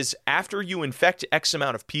is after you infect X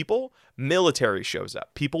amount of people, military shows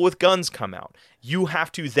up. People with guns come out. You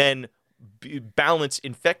have to then balance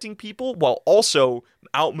infecting people while also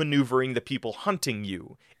outmaneuvering the people hunting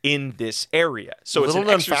you in this area. So it's an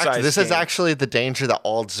exercise fact, this game. is actually the danger that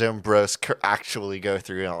all gym bros actually go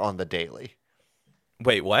through on the daily.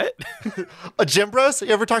 Wait, what? A gym bro? You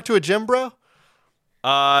ever talk to a gym bro?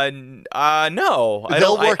 No.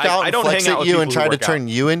 They'll work out and flex at you and try to turn out.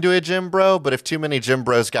 you into a gym bro, but if too many gym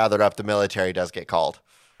bros gather up, the military does get called.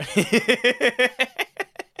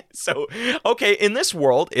 So, okay, in this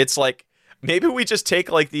world, it's like, maybe we just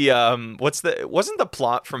take like the, wasn't the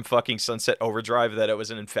plot from fucking Sunset Overdrive that it was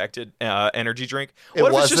an infected energy drink? It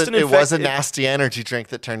was a nasty energy drink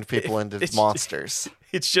that turned people into monsters.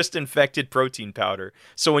 It's just infected protein powder.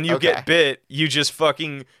 So when you get bit, you just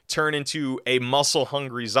fucking turn into a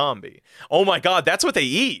muscle-hungry zombie. Oh my god, that's what they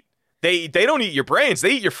eat. They don't eat your brains. They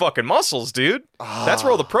eat your fucking muscles, dude. That's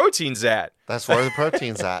where all the protein's at. That's where the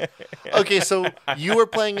protein's at. Okay, so you were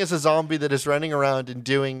playing as a zombie that is running around and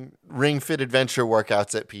doing Ring Fit Adventure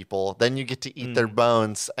workouts at people. Then you get to eat their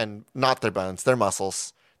bones, and not their bones, their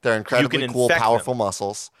muscles. They're incredibly cool, powerful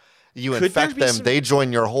muscles. You infect them. They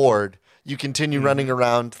join your horde. You continue running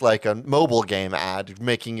around like a mobile game ad,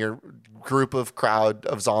 making your crowd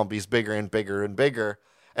of zombies bigger and bigger and bigger,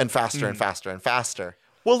 and faster and faster and faster.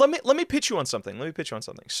 Well, let me pitch you on something.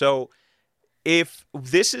 So, if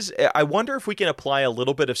this is, I wonder if we can apply a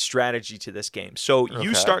little bit of strategy to this game. So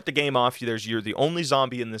you start the game off. You're the only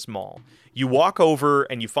zombie in this mall. You walk over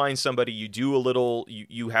and you find somebody. You do a little.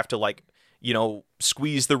 You have to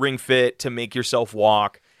squeeze the ring fit to make yourself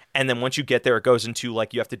walk. And then once you get there, it goes into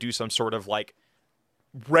you have to do some sort of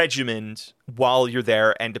regimen while you're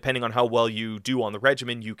there. And depending on how well you do on the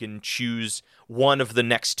regimen, you can choose one of the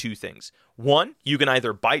next two things. One, you can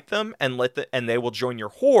either bite them and they will join your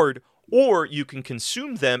horde, or you can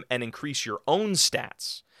consume them and increase your own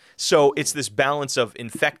stats. So it's this balance of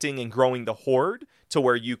infecting and growing the horde to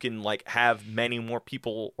where you can like have many more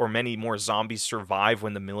people or many more zombies survive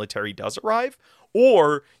when the military does arrive,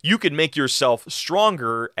 or you can make yourself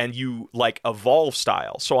stronger and you like evolve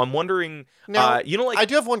style. So I'm wondering, now, like I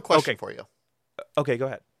do have one question for you. Okay, go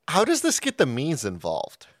ahead. How does this get the Mii's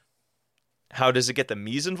involved? How does it get the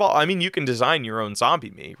Mii's involved? I mean, you can design your own zombie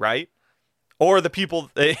Mii, right? Or the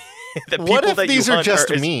people, what if these are just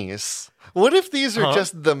Mii's? What if these are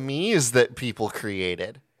just the Mii's that people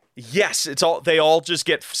created? Yes, they all just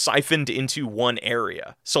get siphoned into one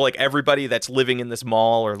area. So like everybody that's living in this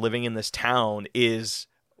mall or living in this town is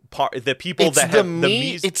the people that have the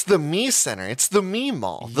Mii's. It's the Mii Center. It's the Mii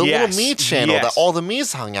Mall. The little Mii channel that all the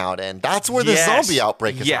Mii's hung out in. That's where the zombie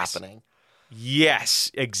outbreak is happening.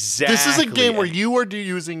 Yes, exactly. This is a game where you are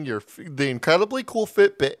using the incredibly cool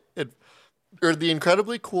Fitbit or the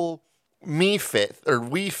incredibly cool Mii Fit or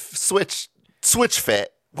Wii Switch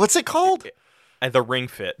Fit. What's it called? The Ring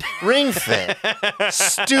Fit. Ring Fit.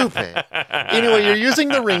 Stupid. Anyway, you're using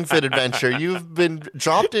the Ring Fit adventure. You've been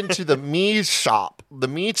dropped into the Mii shop, the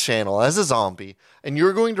Mii channel as a zombie, and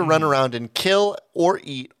you're going to run around and kill or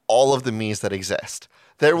eat all of the Mii's that exist.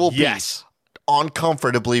 There will be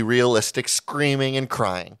uncomfortably realistic screaming and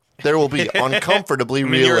crying. There will be uncomfortably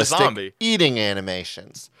realistic eating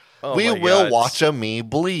animations. We will watch a Mii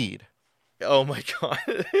bleed. Oh my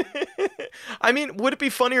god. I mean, would it be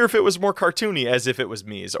funnier if it was more cartoony as if it was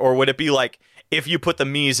Mii's? Or would it be like if you put the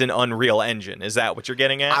Mii's in Unreal Engine? Is that what you're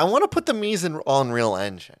getting at? I want to put the Mii's in Unreal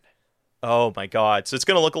Engine. Oh my god. So it's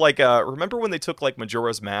going to look like remember when they took like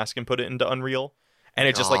Majora's Mask and put it into Unreal? And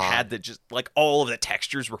it just like had all of the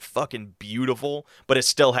textures were fucking beautiful, but it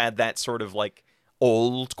still had that sort of like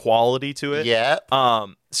old quality to it. Yeah.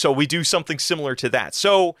 So we do something similar to that.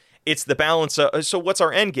 So it's the balance of, so what's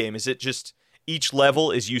our end game? Is it just each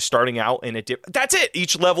level is you starting out in a different, that's it.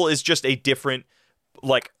 Each level is just a different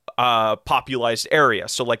like popularized area.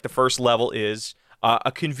 So like the first level is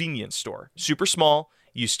a convenience store, super small.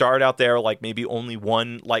 You start out there, like maybe only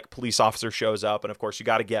one like police officer shows up, and of course you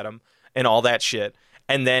got to get him and all that shit.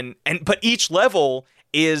 And then, but each level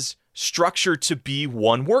is structured to be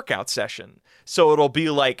one workout session. So it'll be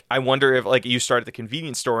like, I wonder if like you start at the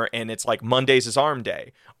convenience store and it's like Mondays is arm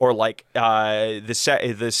day, or like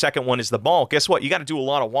the second one is the mall. Guess what? You got to do a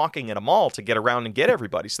lot of walking in a mall to get around and get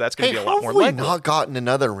everybody. So that's going to be a lot more. How have we not gotten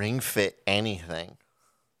another Ring Fit anything?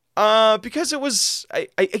 Because it was,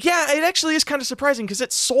 it actually is kind of surprising because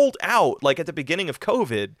it sold out like at the beginning of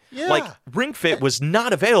COVID. Yeah. Like Ring Fit was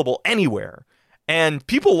not available anywhere. And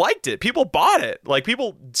people liked it. People bought it. Like,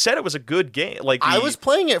 people said it was a good game. Like, I was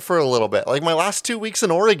playing it for a little bit. Like, my last 2 weeks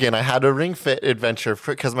in Oregon, I had a Ring Fit adventure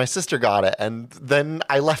because my sister got it. And then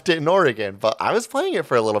I left it in Oregon. But I was playing it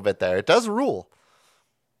for a little bit there. It does rule.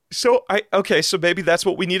 So, so maybe that's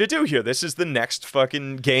what we need to do here. This is the next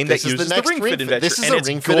fucking game that uses the Ring Fit adventure. This is a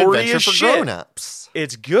Ring Fit adventure for grown-ups.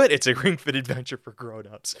 It's good. It's a Ring Fit adventure for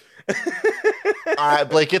grown-ups. All right,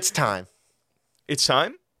 Blake, it's time. It's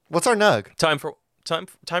time? What's our nug? Time for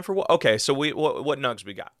what? Okay, so what nugs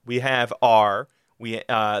we got? We have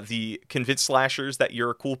the convinced slashers that you're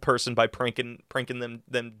a cool person by pranking them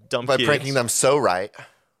dumb kids. By pranking them so right.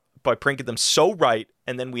 By pranking them so right.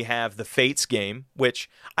 And then we have the Fates game, which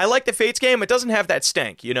I like the Fates game. It doesn't have that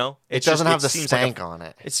stank, you know? It doesn't have the stank on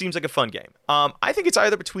it. It seems like a fun game. I think it's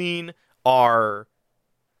either between our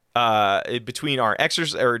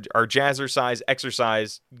exercise or our jazzercise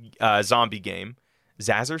exercise zombie game.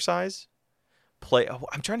 Zazzercise?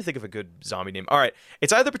 I'm trying to think of a good zombie name. All right.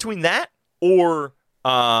 It's either between that or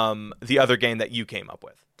the other game that you came up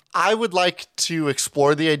with. I would like to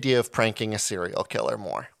explore the idea of pranking a serial killer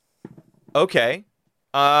more. Okay.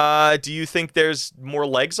 Do you think there's more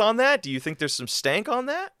legs on that? Do you think there's some stank on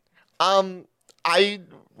that?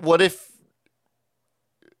 What if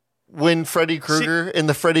when Freddy Krueger in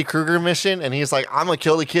the Freddy Krueger mission and he's like, I'm gonna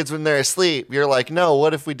kill the kids when they're asleep. You're like, no,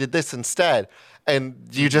 what if we did this instead? And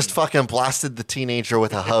you just fucking blasted the teenager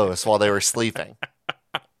with a hose while they were sleeping.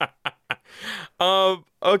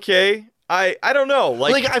 Okay. I don't know.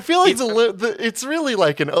 Like I feel like it's really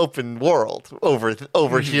like an open world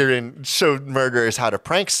over here in Show Murderers How to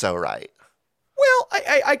Prank So Right. Well,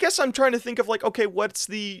 I guess I'm trying to think of like, okay, what's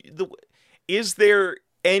is there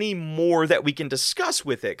any more that we can discuss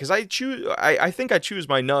with it? Because I think I choose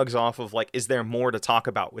my nugs off of like, is there more to talk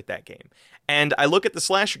about with that game? And I look at the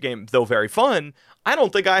slasher game, though very fun, I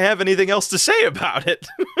don't think I have anything else to say about it.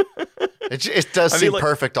 It does seem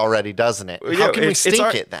perfect already, doesn't it? How can we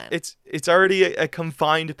stink it then? It's already a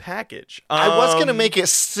confined package. I was going to make it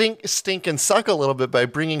stink and suck a little bit by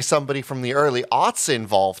bringing somebody from the early aughts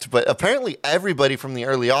involved, but apparently everybody from the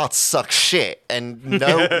early aughts sucks shit, and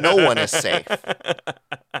no one is safe.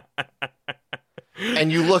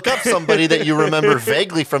 and you look up somebody that you remember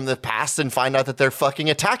vaguely from the past and find out that they're fucking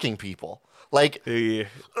attacking people. Like, yeah.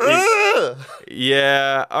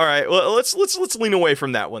 All right. Well, let's lean away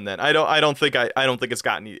from that one then. I don't think it's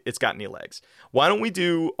got any legs. Why don't we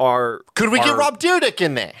do our? Could we get Rob Dyrdek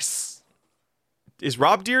in this? Is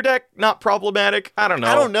Rob Dyrdek not problematic? I don't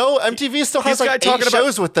know. MTV still has like 8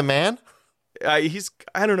 shows with the man. I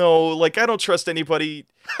don't know. Like, I don't trust anybody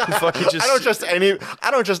who fucking just. I don't trust anybody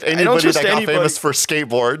that got famous for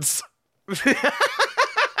skateboards.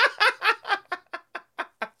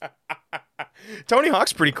 Tony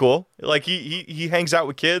Hawk's pretty cool. Like, he hangs out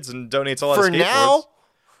with kids and donates a lot of skateboards.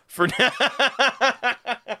 For now.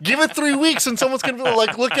 Give it 3 weeks and someone's going to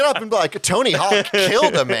like look it up and be like, Tony Hawk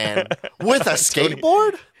killed a man with a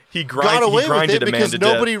skateboard? He got away with it because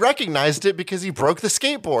nobody recognized it because he broke the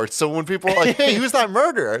skateboard. So when people were like, hey, who's that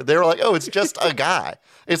murderer? They were like, oh, it's just a guy.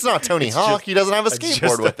 It's not Tony Hawk. He doesn't have a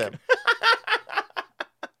skateboard with him.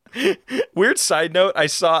 Weird side note, I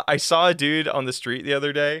saw a dude on the street the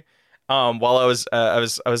other day. While I was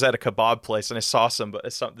at a kebab place and I saw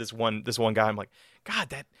this one guy. I'm like,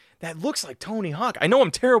 God, that looks like Tony Hawk. I know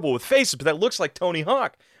I'm terrible with faces, but that looks like Tony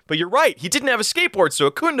Hawk. But you're right, he didn't have a skateboard, so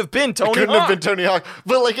it couldn't have been Tony Hawk. It couldn't have been Tony Hawk.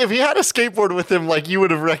 But like, if he had a skateboard with him, like, you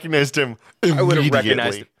would have recognized him immediately. I would have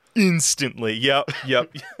recognized him instantly. Yep.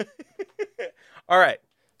 All right,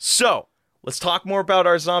 so let's talk more about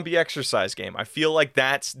our zombie exercise game. I feel like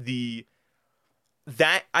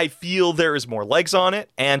I feel there is more legs on it,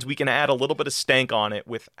 and we can add a little bit of stank on it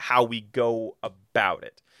with how we go about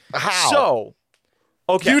it. How? So,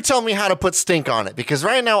 okay. You tell me how to put stink on it, because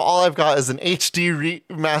right now all I've got is an HD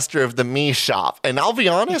remaster of the Mii shop, and I'll be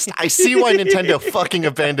honest, I see why Nintendo fucking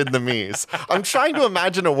abandoned the Miis. I'm trying to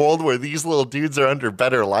imagine a world where these little dudes are under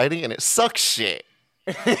better lighting, and it sucks shit.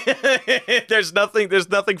 There's nothing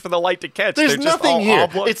for the light to catch. There's nothing here.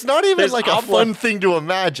 It's not even There's like a fun thing to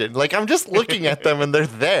imagine. Like, I'm just looking at them and they're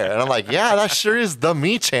there. And I'm like, yeah, that sure is the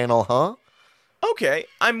Mii channel, huh? Okay,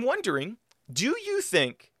 I'm wondering, do you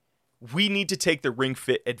think we need to take the Ring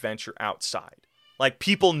Fit adventure outside? Like,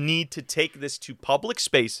 people need to take this to public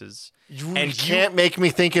spaces. You can't make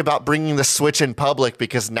me think about bringing the Switch in public,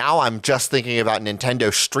 because now I'm just thinking about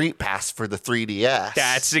Nintendo Street Pass for the 3DS.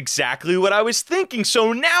 That's exactly what I was thinking.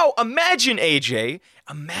 So now imagine, AJ,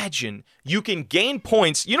 you can gain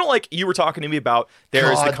points. You know, like you were talking to me about,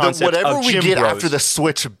 there is the concept whatever of we Gym get Bros. after the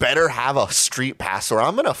Switch better have a Street Pass, or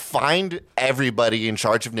I'm going to find everybody in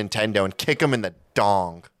charge of Nintendo and kick them in the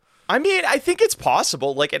dong. I mean, I think it's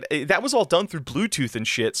possible. Like, that was all done through Bluetooth and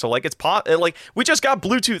shit. So, like, like, we just got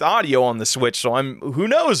Bluetooth audio on the Switch. So who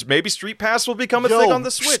knows? Maybe Street Pass will become a thing on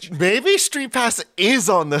the Switch. Maybe Street Pass is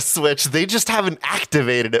on the Switch. They just haven't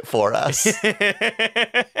activated it for us.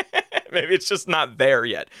 Maybe it's just not there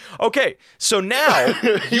yet. Okay, so now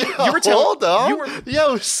you were telling. Hold on.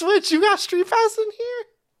 Yo, Switch, you got Street Pass in here?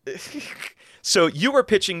 So you were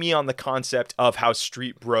pitching me on the concept of how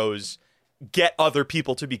Street Bros get other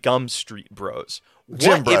people to become Street Bros.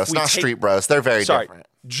 Gym Bros, not Street Bros. They're very different.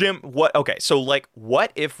 Okay, so like,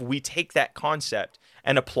 what if we take that concept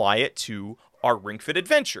and apply it to our Ring Fit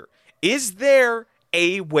adventure? Is there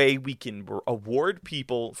a way we can award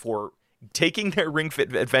people for taking their Ring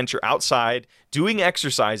Fit adventure outside, doing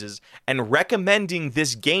exercises, and recommending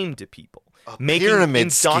this game to people?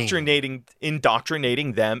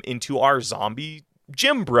 Indoctrinating them into our zombie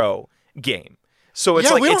Gym Bro game. So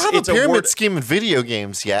it's we don't have a pyramid scheme in video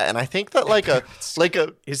games yet, and I think that like a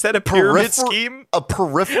is that a pyramid scheme? A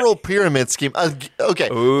peripheral pyramid scheme. Okay,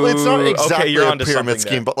 well, it's not exactly a pyramid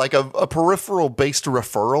scheme, but like a peripheral based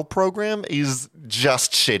referral program is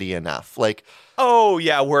just shitty enough. Like, oh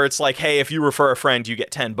yeah, where it's like, hey, if you refer a friend, you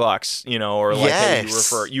get $10, you know, or like, hey,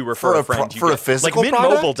 you refer a friend, for a physical like Mint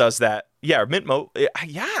Mobile does that. Yeah, Mint Mobile.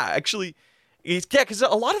 Yeah, actually, because a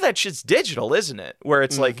lot of that shit's digital, isn't it? Where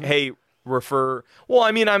it's like, hey, refer. Well,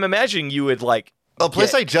 I mean, I'm imagining you would like a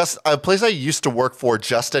place I used to work for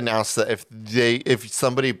just announced that if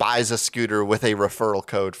somebody buys a scooter with a referral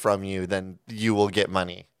code from you, then you will get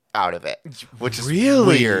money out of it, which is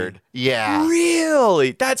weird. Yeah,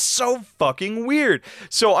 really, that's so fucking weird.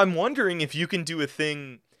 So I'm wondering if you can do a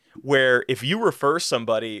thing where if you refer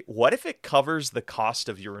somebody, what if it covers the cost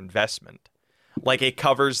of your investment? Like, it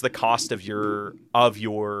covers the cost of your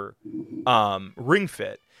Ring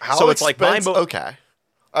Fit. It's like okay.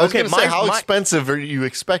 I was going to say, how expensive are you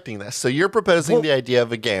expecting this? So you're proposing the idea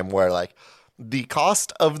of a game where, like, the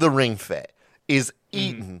cost of the Ring Fit is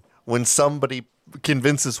eaten when somebody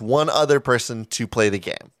convinces one other person to play the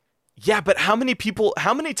game. Yeah, but how many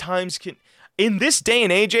times in this day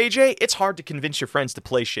and age, AJ, it's hard to convince your friends to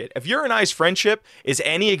play shit. If Your and I's friendship is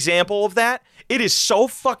any example of that, it is so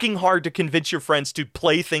fucking hard to convince your friends to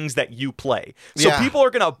play things that you play. So people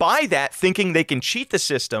are going to buy that thinking they can cheat the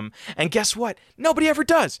system. And guess what? Nobody ever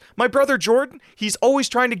does. My brother Jordan, he's always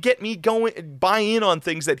trying to get me buy in on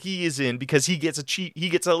things that he is in because he gets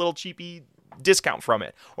a little cheapy discount from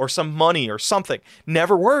it or some money or something.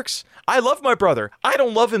 Never works. I love my brother. I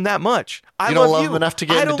don't love him that much. You don't love him enough to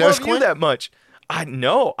get into Dogecoin? I don't love you that much. I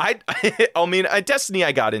know. I mean, Destiny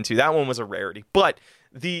I got into. That one was a rarity. But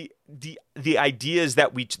the idea is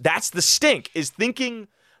that that's the stink, is thinking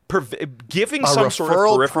giving some sort of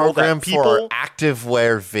peripheral program that people for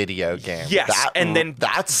activewear video game. Yes, and then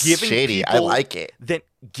that's giving shady. People, I like it. Then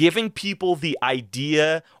giving people the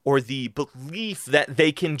idea or the belief that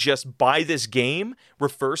they can just buy this game,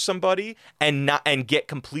 refer somebody, and get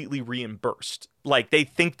completely reimbursed. Like they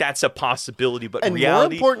think that's a possibility, but in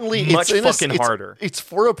reality, more importantly, much fucking harder. It's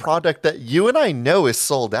for a product that you and I know is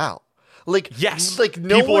sold out. Like, yes, like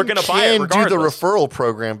no people one are going to buy it regardless. do the referral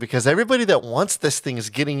program because everybody that wants this thing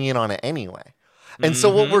is getting in on it anyway. And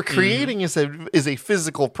so what we're creating is a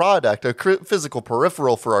physical product, a physical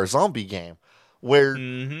peripheral for our zombie game, where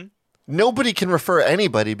nobody can refer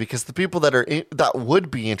anybody because the people that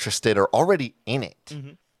would be interested are already in it.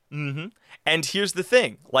 And here's the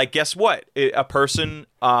thing: like, guess what? A person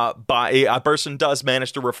does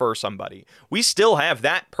manage to refer somebody. We still have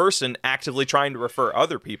that person actively trying to refer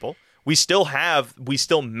other people. We still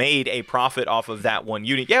made a profit off of that one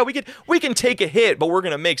unit. Yeah, we can take a hit, but we're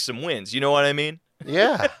gonna make some wins. You know what I mean?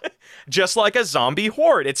 Yeah. Just like a zombie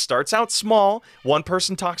horde. It starts out small. One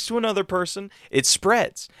person talks to another person. It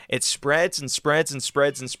spreads. It spreads and spreads and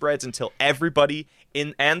spreads and spreads until everybody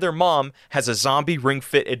and their mom has a zombie Ring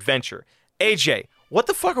Fit adventure. AJ, what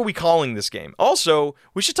the fuck are we calling this game? Also,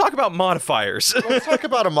 we should talk about modifiers. Let's talk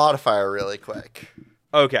about a modifier really quick.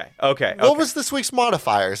 Okay. What was this week's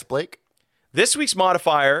modifiers, Blake? This week's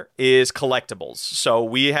modifier is collectibles. So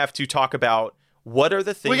we have to talk about what are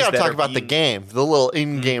the things we got to talk about the game, the little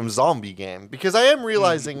in-game zombie game, because I am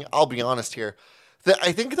realizing, I'll be honest here, that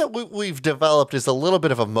I think that what we've developed is a little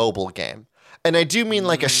bit of a mobile game. And I do mean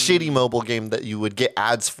like a shitty mobile game that you would get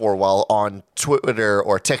ads for while on Twitter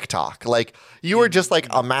or TikTok. Like you are just like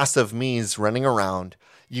a mass of me's running around.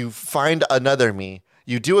 You find another me.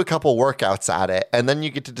 You do a couple workouts at it, and then you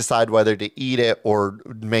get to decide whether to eat it or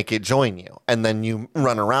make it join you. And then you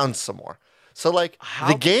run around some more. So like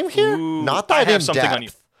the game here, not that in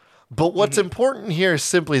depth. But what's important here is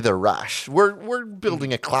simply the rush. We're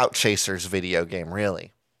building a Clout Chasers video game,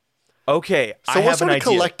 really. Okay, so what sort of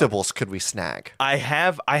collectibles could we snag? I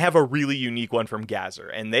have a really unique one from Gazer,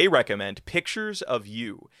 and they recommend pictures of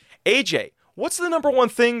you. AJ, what's the number one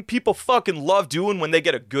thing people fucking love doing when they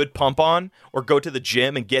get a good pump on or go to the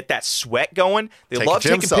gym and get that sweat going? They love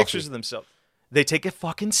taking pictures of themselves. They take a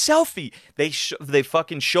fucking selfie. They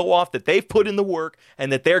fucking show off that they've put in the work and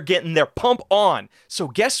that they're getting their pump on. So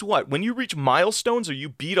guess what? When you reach milestones or you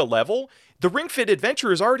beat a level, the Ring Fit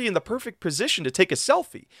Adventure is already in the perfect position to take a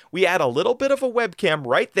selfie. We add a little bit of a webcam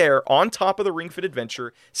right there on top of the Ring Fit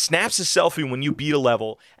Adventure, snaps a selfie when you beat a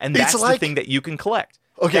level, and that's the thing that you can collect.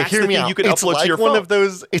 Okay, hear me out. You can upload like to your one phone. of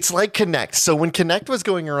those. It's like Kinect. So when Kinect was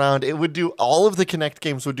going around, it would do all of the Kinect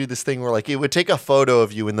games would do this thing where like it would take a photo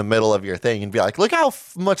of you in the middle of your thing and be like, "Look how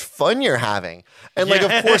much fun you're having." And like,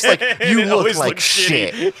 of course, like you look like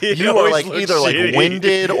shit. You are like either like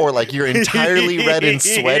winded or like you're entirely red and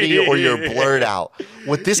sweaty or you're blurred out.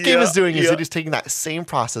 What this game is doing is it is taking that same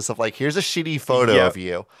process of like, here's a shitty photo of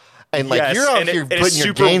you. And like you're out here putting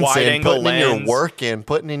your gains in, putting in your work in,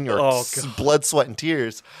 putting in your blood, sweat, and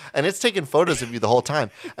tears, and it's taking photos of you the whole time.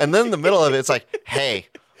 And then in the middle of it, it's like, hey,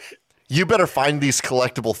 you better find these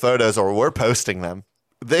collectible photos or we're posting them.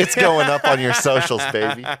 It's going up on your socials,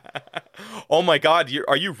 baby. Oh my God,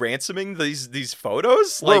 are you ransoming these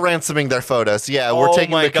photos? We're ransoming their photos. Yeah, we're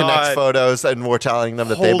taking the Kinect photos and we're telling them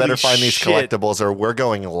that they better find these collectibles or we're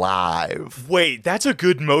going live. Wait, that's a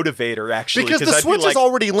good motivator, actually. Because the Switch is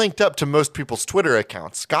already linked up to most people's Twitter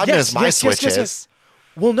accounts. God knows my Switch is.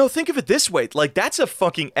 Well, no, think of it this way. Like, that's a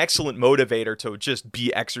fucking excellent motivator to just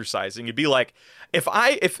be exercising. You'd be like,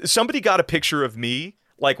 if somebody got a picture of me,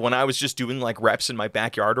 like when I was just doing like reps in my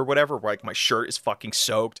backyard or whatever, where like my shirt is fucking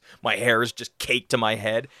soaked, my hair is just caked to my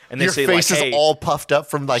head, and they say your face like, is all puffed up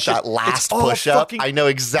from like that last push up. I know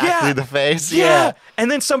exactly the face. Yeah.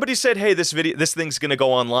 And then somebody said, "Hey, this thing's gonna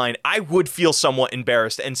go online." I would feel somewhat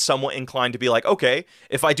embarrassed and somewhat inclined to be like, "Okay,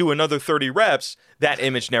 if I do another 30 reps, that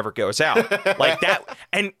image never goes out." Like that,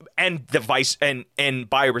 and the vice and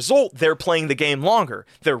by result, they're playing the game longer.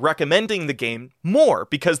 They're recommending the game more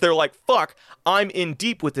because they're like, "Fuck, I'm indeed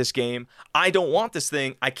deep with this game. I don't want this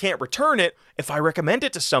thing. I can't return it. If I recommend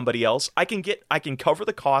it to somebody else, I can cover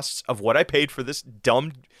the costs of what I paid for this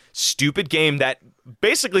dumb, stupid game that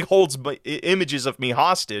basically holds images of me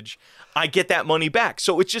hostage. I get that money back.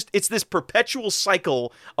 So it's this perpetual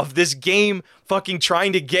cycle of this game fucking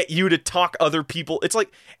trying to get you to talk other people. It's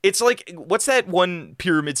like what's that one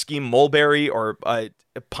pyramid scheme, Mulberry or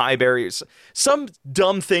Pieberry, some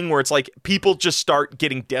dumb thing where it's like people just start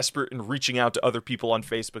getting desperate and reaching out to other people on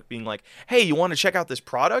Facebook being like, hey, you want to check out this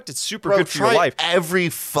product? It's super good for your life. Every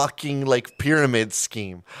fucking like pyramid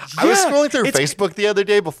scheme. Yeah, I was scrolling through Facebook the other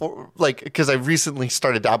day before, like, because I recently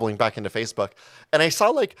started dabbling back into Facebook, and I saw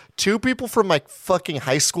like 2 people from my fucking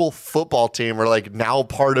high school football team are like now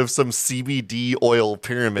part of some CBD oil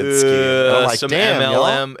pyramid scheme. And I'm like, some damn,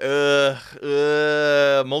 MLM,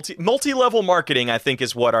 multi-level marketing, I think,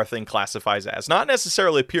 is what our thing classifies as. Not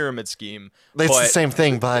necessarily a pyramid scheme. It's the same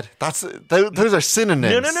thing, bud. Those are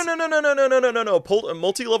synonyms. No. A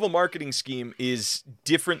multi-level marketing scheme is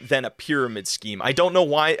different than a pyramid scheme. I don't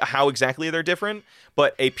know how exactly they're different,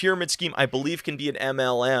 but a pyramid scheme, I believe, can be an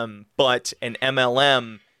MLM, but an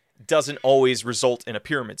MLM doesn't always result in a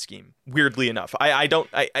pyramid scheme, weirdly enough. I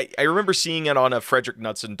remember seeing it on a Frederick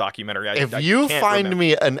Knudsen documentary. If you find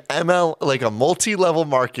me an like a multi-level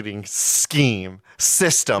marketing scheme,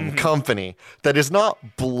 system, company that is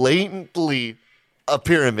not blatantly a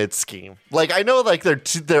pyramid scheme, like I know like their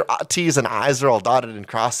T's and I's are all dotted and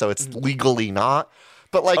crossed, so it's legally not.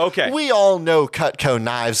 But like we all know Cutco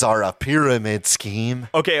knives are a pyramid scheme.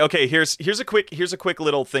 Okay. Here's a quick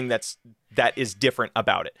little thing that is different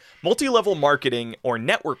about it. Multi-level marketing or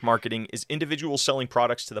network marketing is individuals selling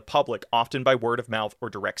products to the public, often by word of mouth or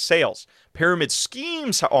direct sales. Pyramid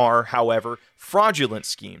schemes are, however, fraudulent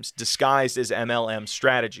schemes disguised as MLM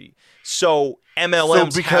strategy. So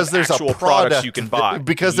MLMs because have there's actual a product products you can buy.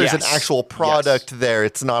 Because there's an actual product there.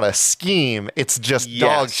 It's not a scheme. It's just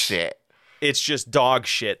dog shit. It's just dog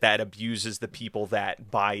shit that abuses the people that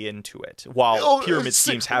buy into it, while pyramid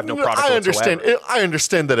schemes have no product whatsoever. I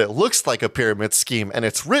understand that it looks like a pyramid scheme, and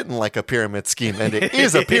it's written like a pyramid scheme, and it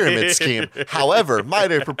is a pyramid scheme. However,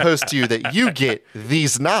 might I propose to you that you get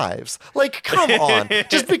these knives? Like, come on.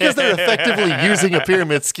 Just because they're effectively using a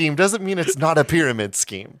pyramid scheme doesn't mean it's not a pyramid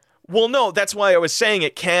scheme. Well, no, that's why I was saying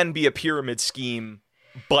it can be a pyramid scheme,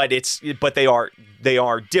 but they are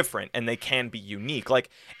different and they can be unique. Like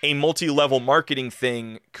a multi-level marketing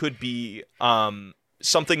thing could be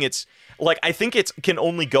something. It's like, I think it can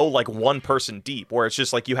only go like one person deep, where it's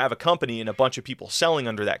just like you have a company and a bunch of people selling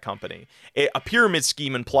under that company. A pyramid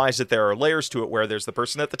scheme implies that there are layers to it, where there's the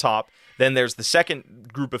person at the top, then there's the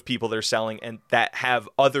second group of people they're selling, and that have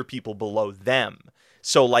other people below them.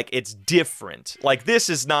 So like it's different. Like this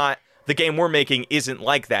is not. The game we're making isn't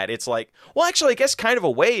like that. It's like, well, actually, I guess kind of a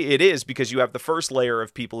way it is, because you have the first layer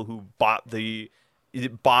of people who bought the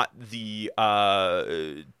Ring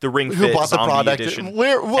Fit Zombie Edition.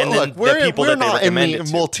 We're not in the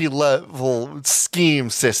multi-level scheme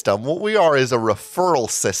system. What we are is a referral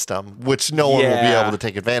system, which no one will be able to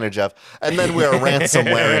take advantage of. And then we are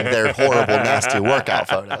ransomwaring their horrible, nasty workout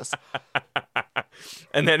photos.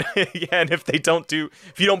 And then, and if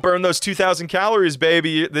you don't burn those 2,000 calories,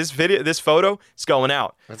 baby, this photo, it's going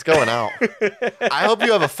out. It's going out. I hope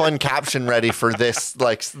you have a fun caption ready for this.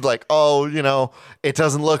 Like, oh, it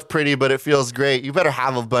doesn't look pretty, but it feels great. You better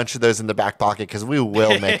have a bunch of those in the back pocket, because we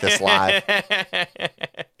will make this live.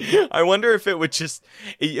 I wonder if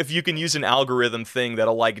you can use an algorithm thing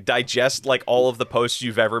that'll like digest like all of the posts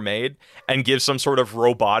you've ever made and give some sort of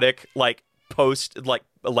robotic like post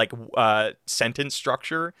sentence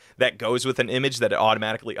structure that goes with an image that it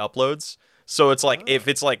automatically uploads. So it's like if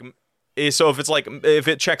it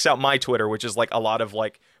checks out my Twitter, which is like a lot of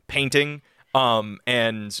like painting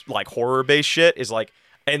and like horror based shit, is like,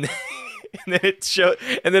 and then it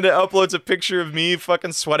uploads a picture of me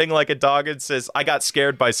fucking sweating like a dog and says, I got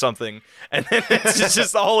scared by something. And then that's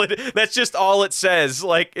just all it says,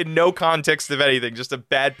 like in no context of anything, just a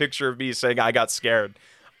bad picture of me saying I got scared.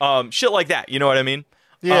 Shit like that, you know what I mean?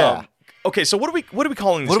 Yeah. Okay, so what are we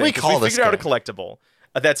calling this? What do we call this? We figured out a collectible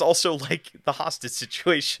that's also like the hostage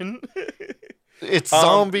situation. It's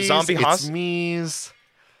zombies. Zombie it's me's.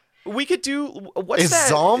 We could do what's is that?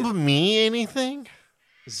 Is zomb me anything?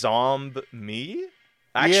 Zomb me?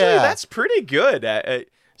 Actually, that's pretty good.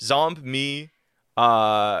 Zomb me.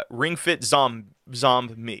 Ring Fit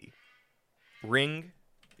zomb me. Ring?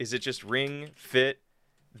 Is it just ring fit?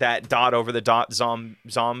 That dot over the dot zomb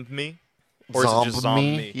me? Or is it just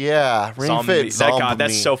zomb me? Yeah, Ring Fit zomb me.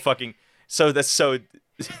 That's so fucking... That's so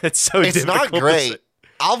it's difficult. Not great.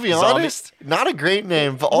 I'll be honest, not a great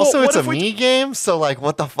name, but also it's a me game, so like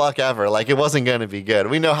what the fuck ever. Like it wasn't gonna be good.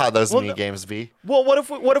 We know how those me games be. Well, what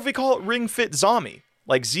if we call it Ring Fit Zombie?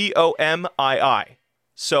 Like Zomii.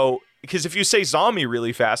 So because if you say zombie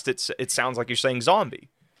really fast, it sounds like you're saying zombie.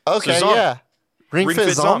 Okay, so yeah. Ring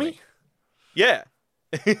Fit Zombie? Yeah.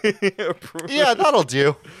 Yeah, that'll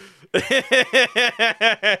do.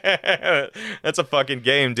 That's a fucking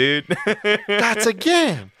game, dude. That's a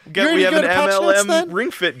game. We have an MLM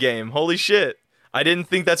Ring Fit game. Holy shit. I didn't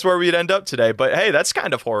think that's where we'd end up today, but hey, that's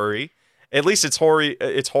kind of horror-y. At least it's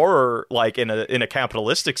horror like in a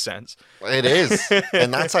capitalistic sense. It is.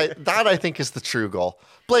 And that I think is the true goal.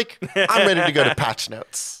 Blake, I'm ready to go to patch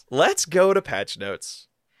notes. Let's go to patch notes.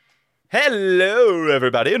 Hello,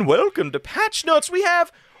 everybody, and welcome to Patch Notes. We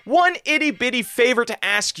have one itty-bitty favor to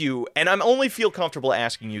ask you, and I'm only feel comfortable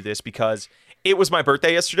asking you this because it was my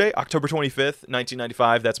birthday yesterday, October 25th,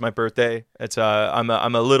 1995. That's my birthday. It's I'm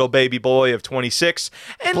a little baby boy of 26.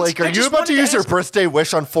 And Blake, are you about to use your birthday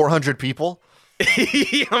wish on 400 people?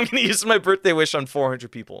 I'm going to use my birthday wish on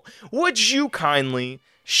 400 people. Would you kindly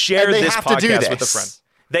share this podcast with a friend?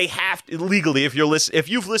 They have to, legally, if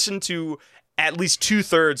you've listened to at least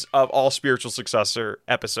 2/3 of all Spiritual Successor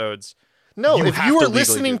episodes. No, if you were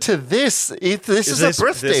listening to this, this is a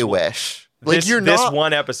birthday wish. Like this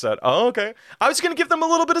one episode. Oh, okay. I was going to give them a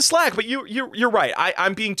little bit of slack, but you're right.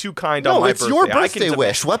 I'm being too kind on my birthday. No, it's your birthday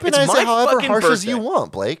wish. Weaponize it however harsh as you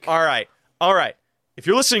want, Blake. All right. If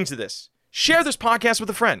you're listening to this, share this podcast with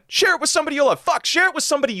a friend. Share it with somebody you love. Fuck, share it with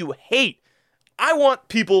somebody you hate. I want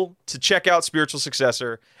people to check out Spiritual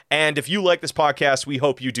Successor, and if you like this podcast, we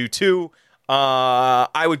hope you do too.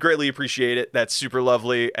 I would greatly appreciate it. That's super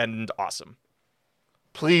lovely and awesome.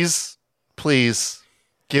 Please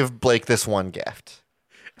give Blake this one gift.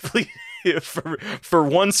 Please, for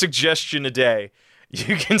one suggestion a day,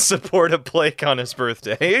 you can support a Blake on his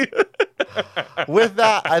birthday. With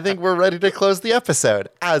that, I think we're ready to close the episode.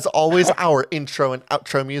 As always, our intro and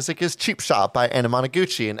outro music is Cheap Shot by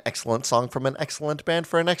Anamanaguchi, an excellent song from an excellent band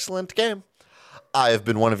for an excellent game. I have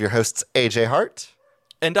been one of your hosts, AJ Hart.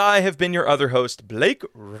 And I have been your other host, Blake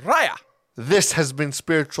Raya. This has been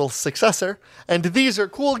Spiritual Successor, and these are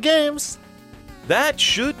cool games that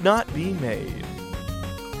should not be made.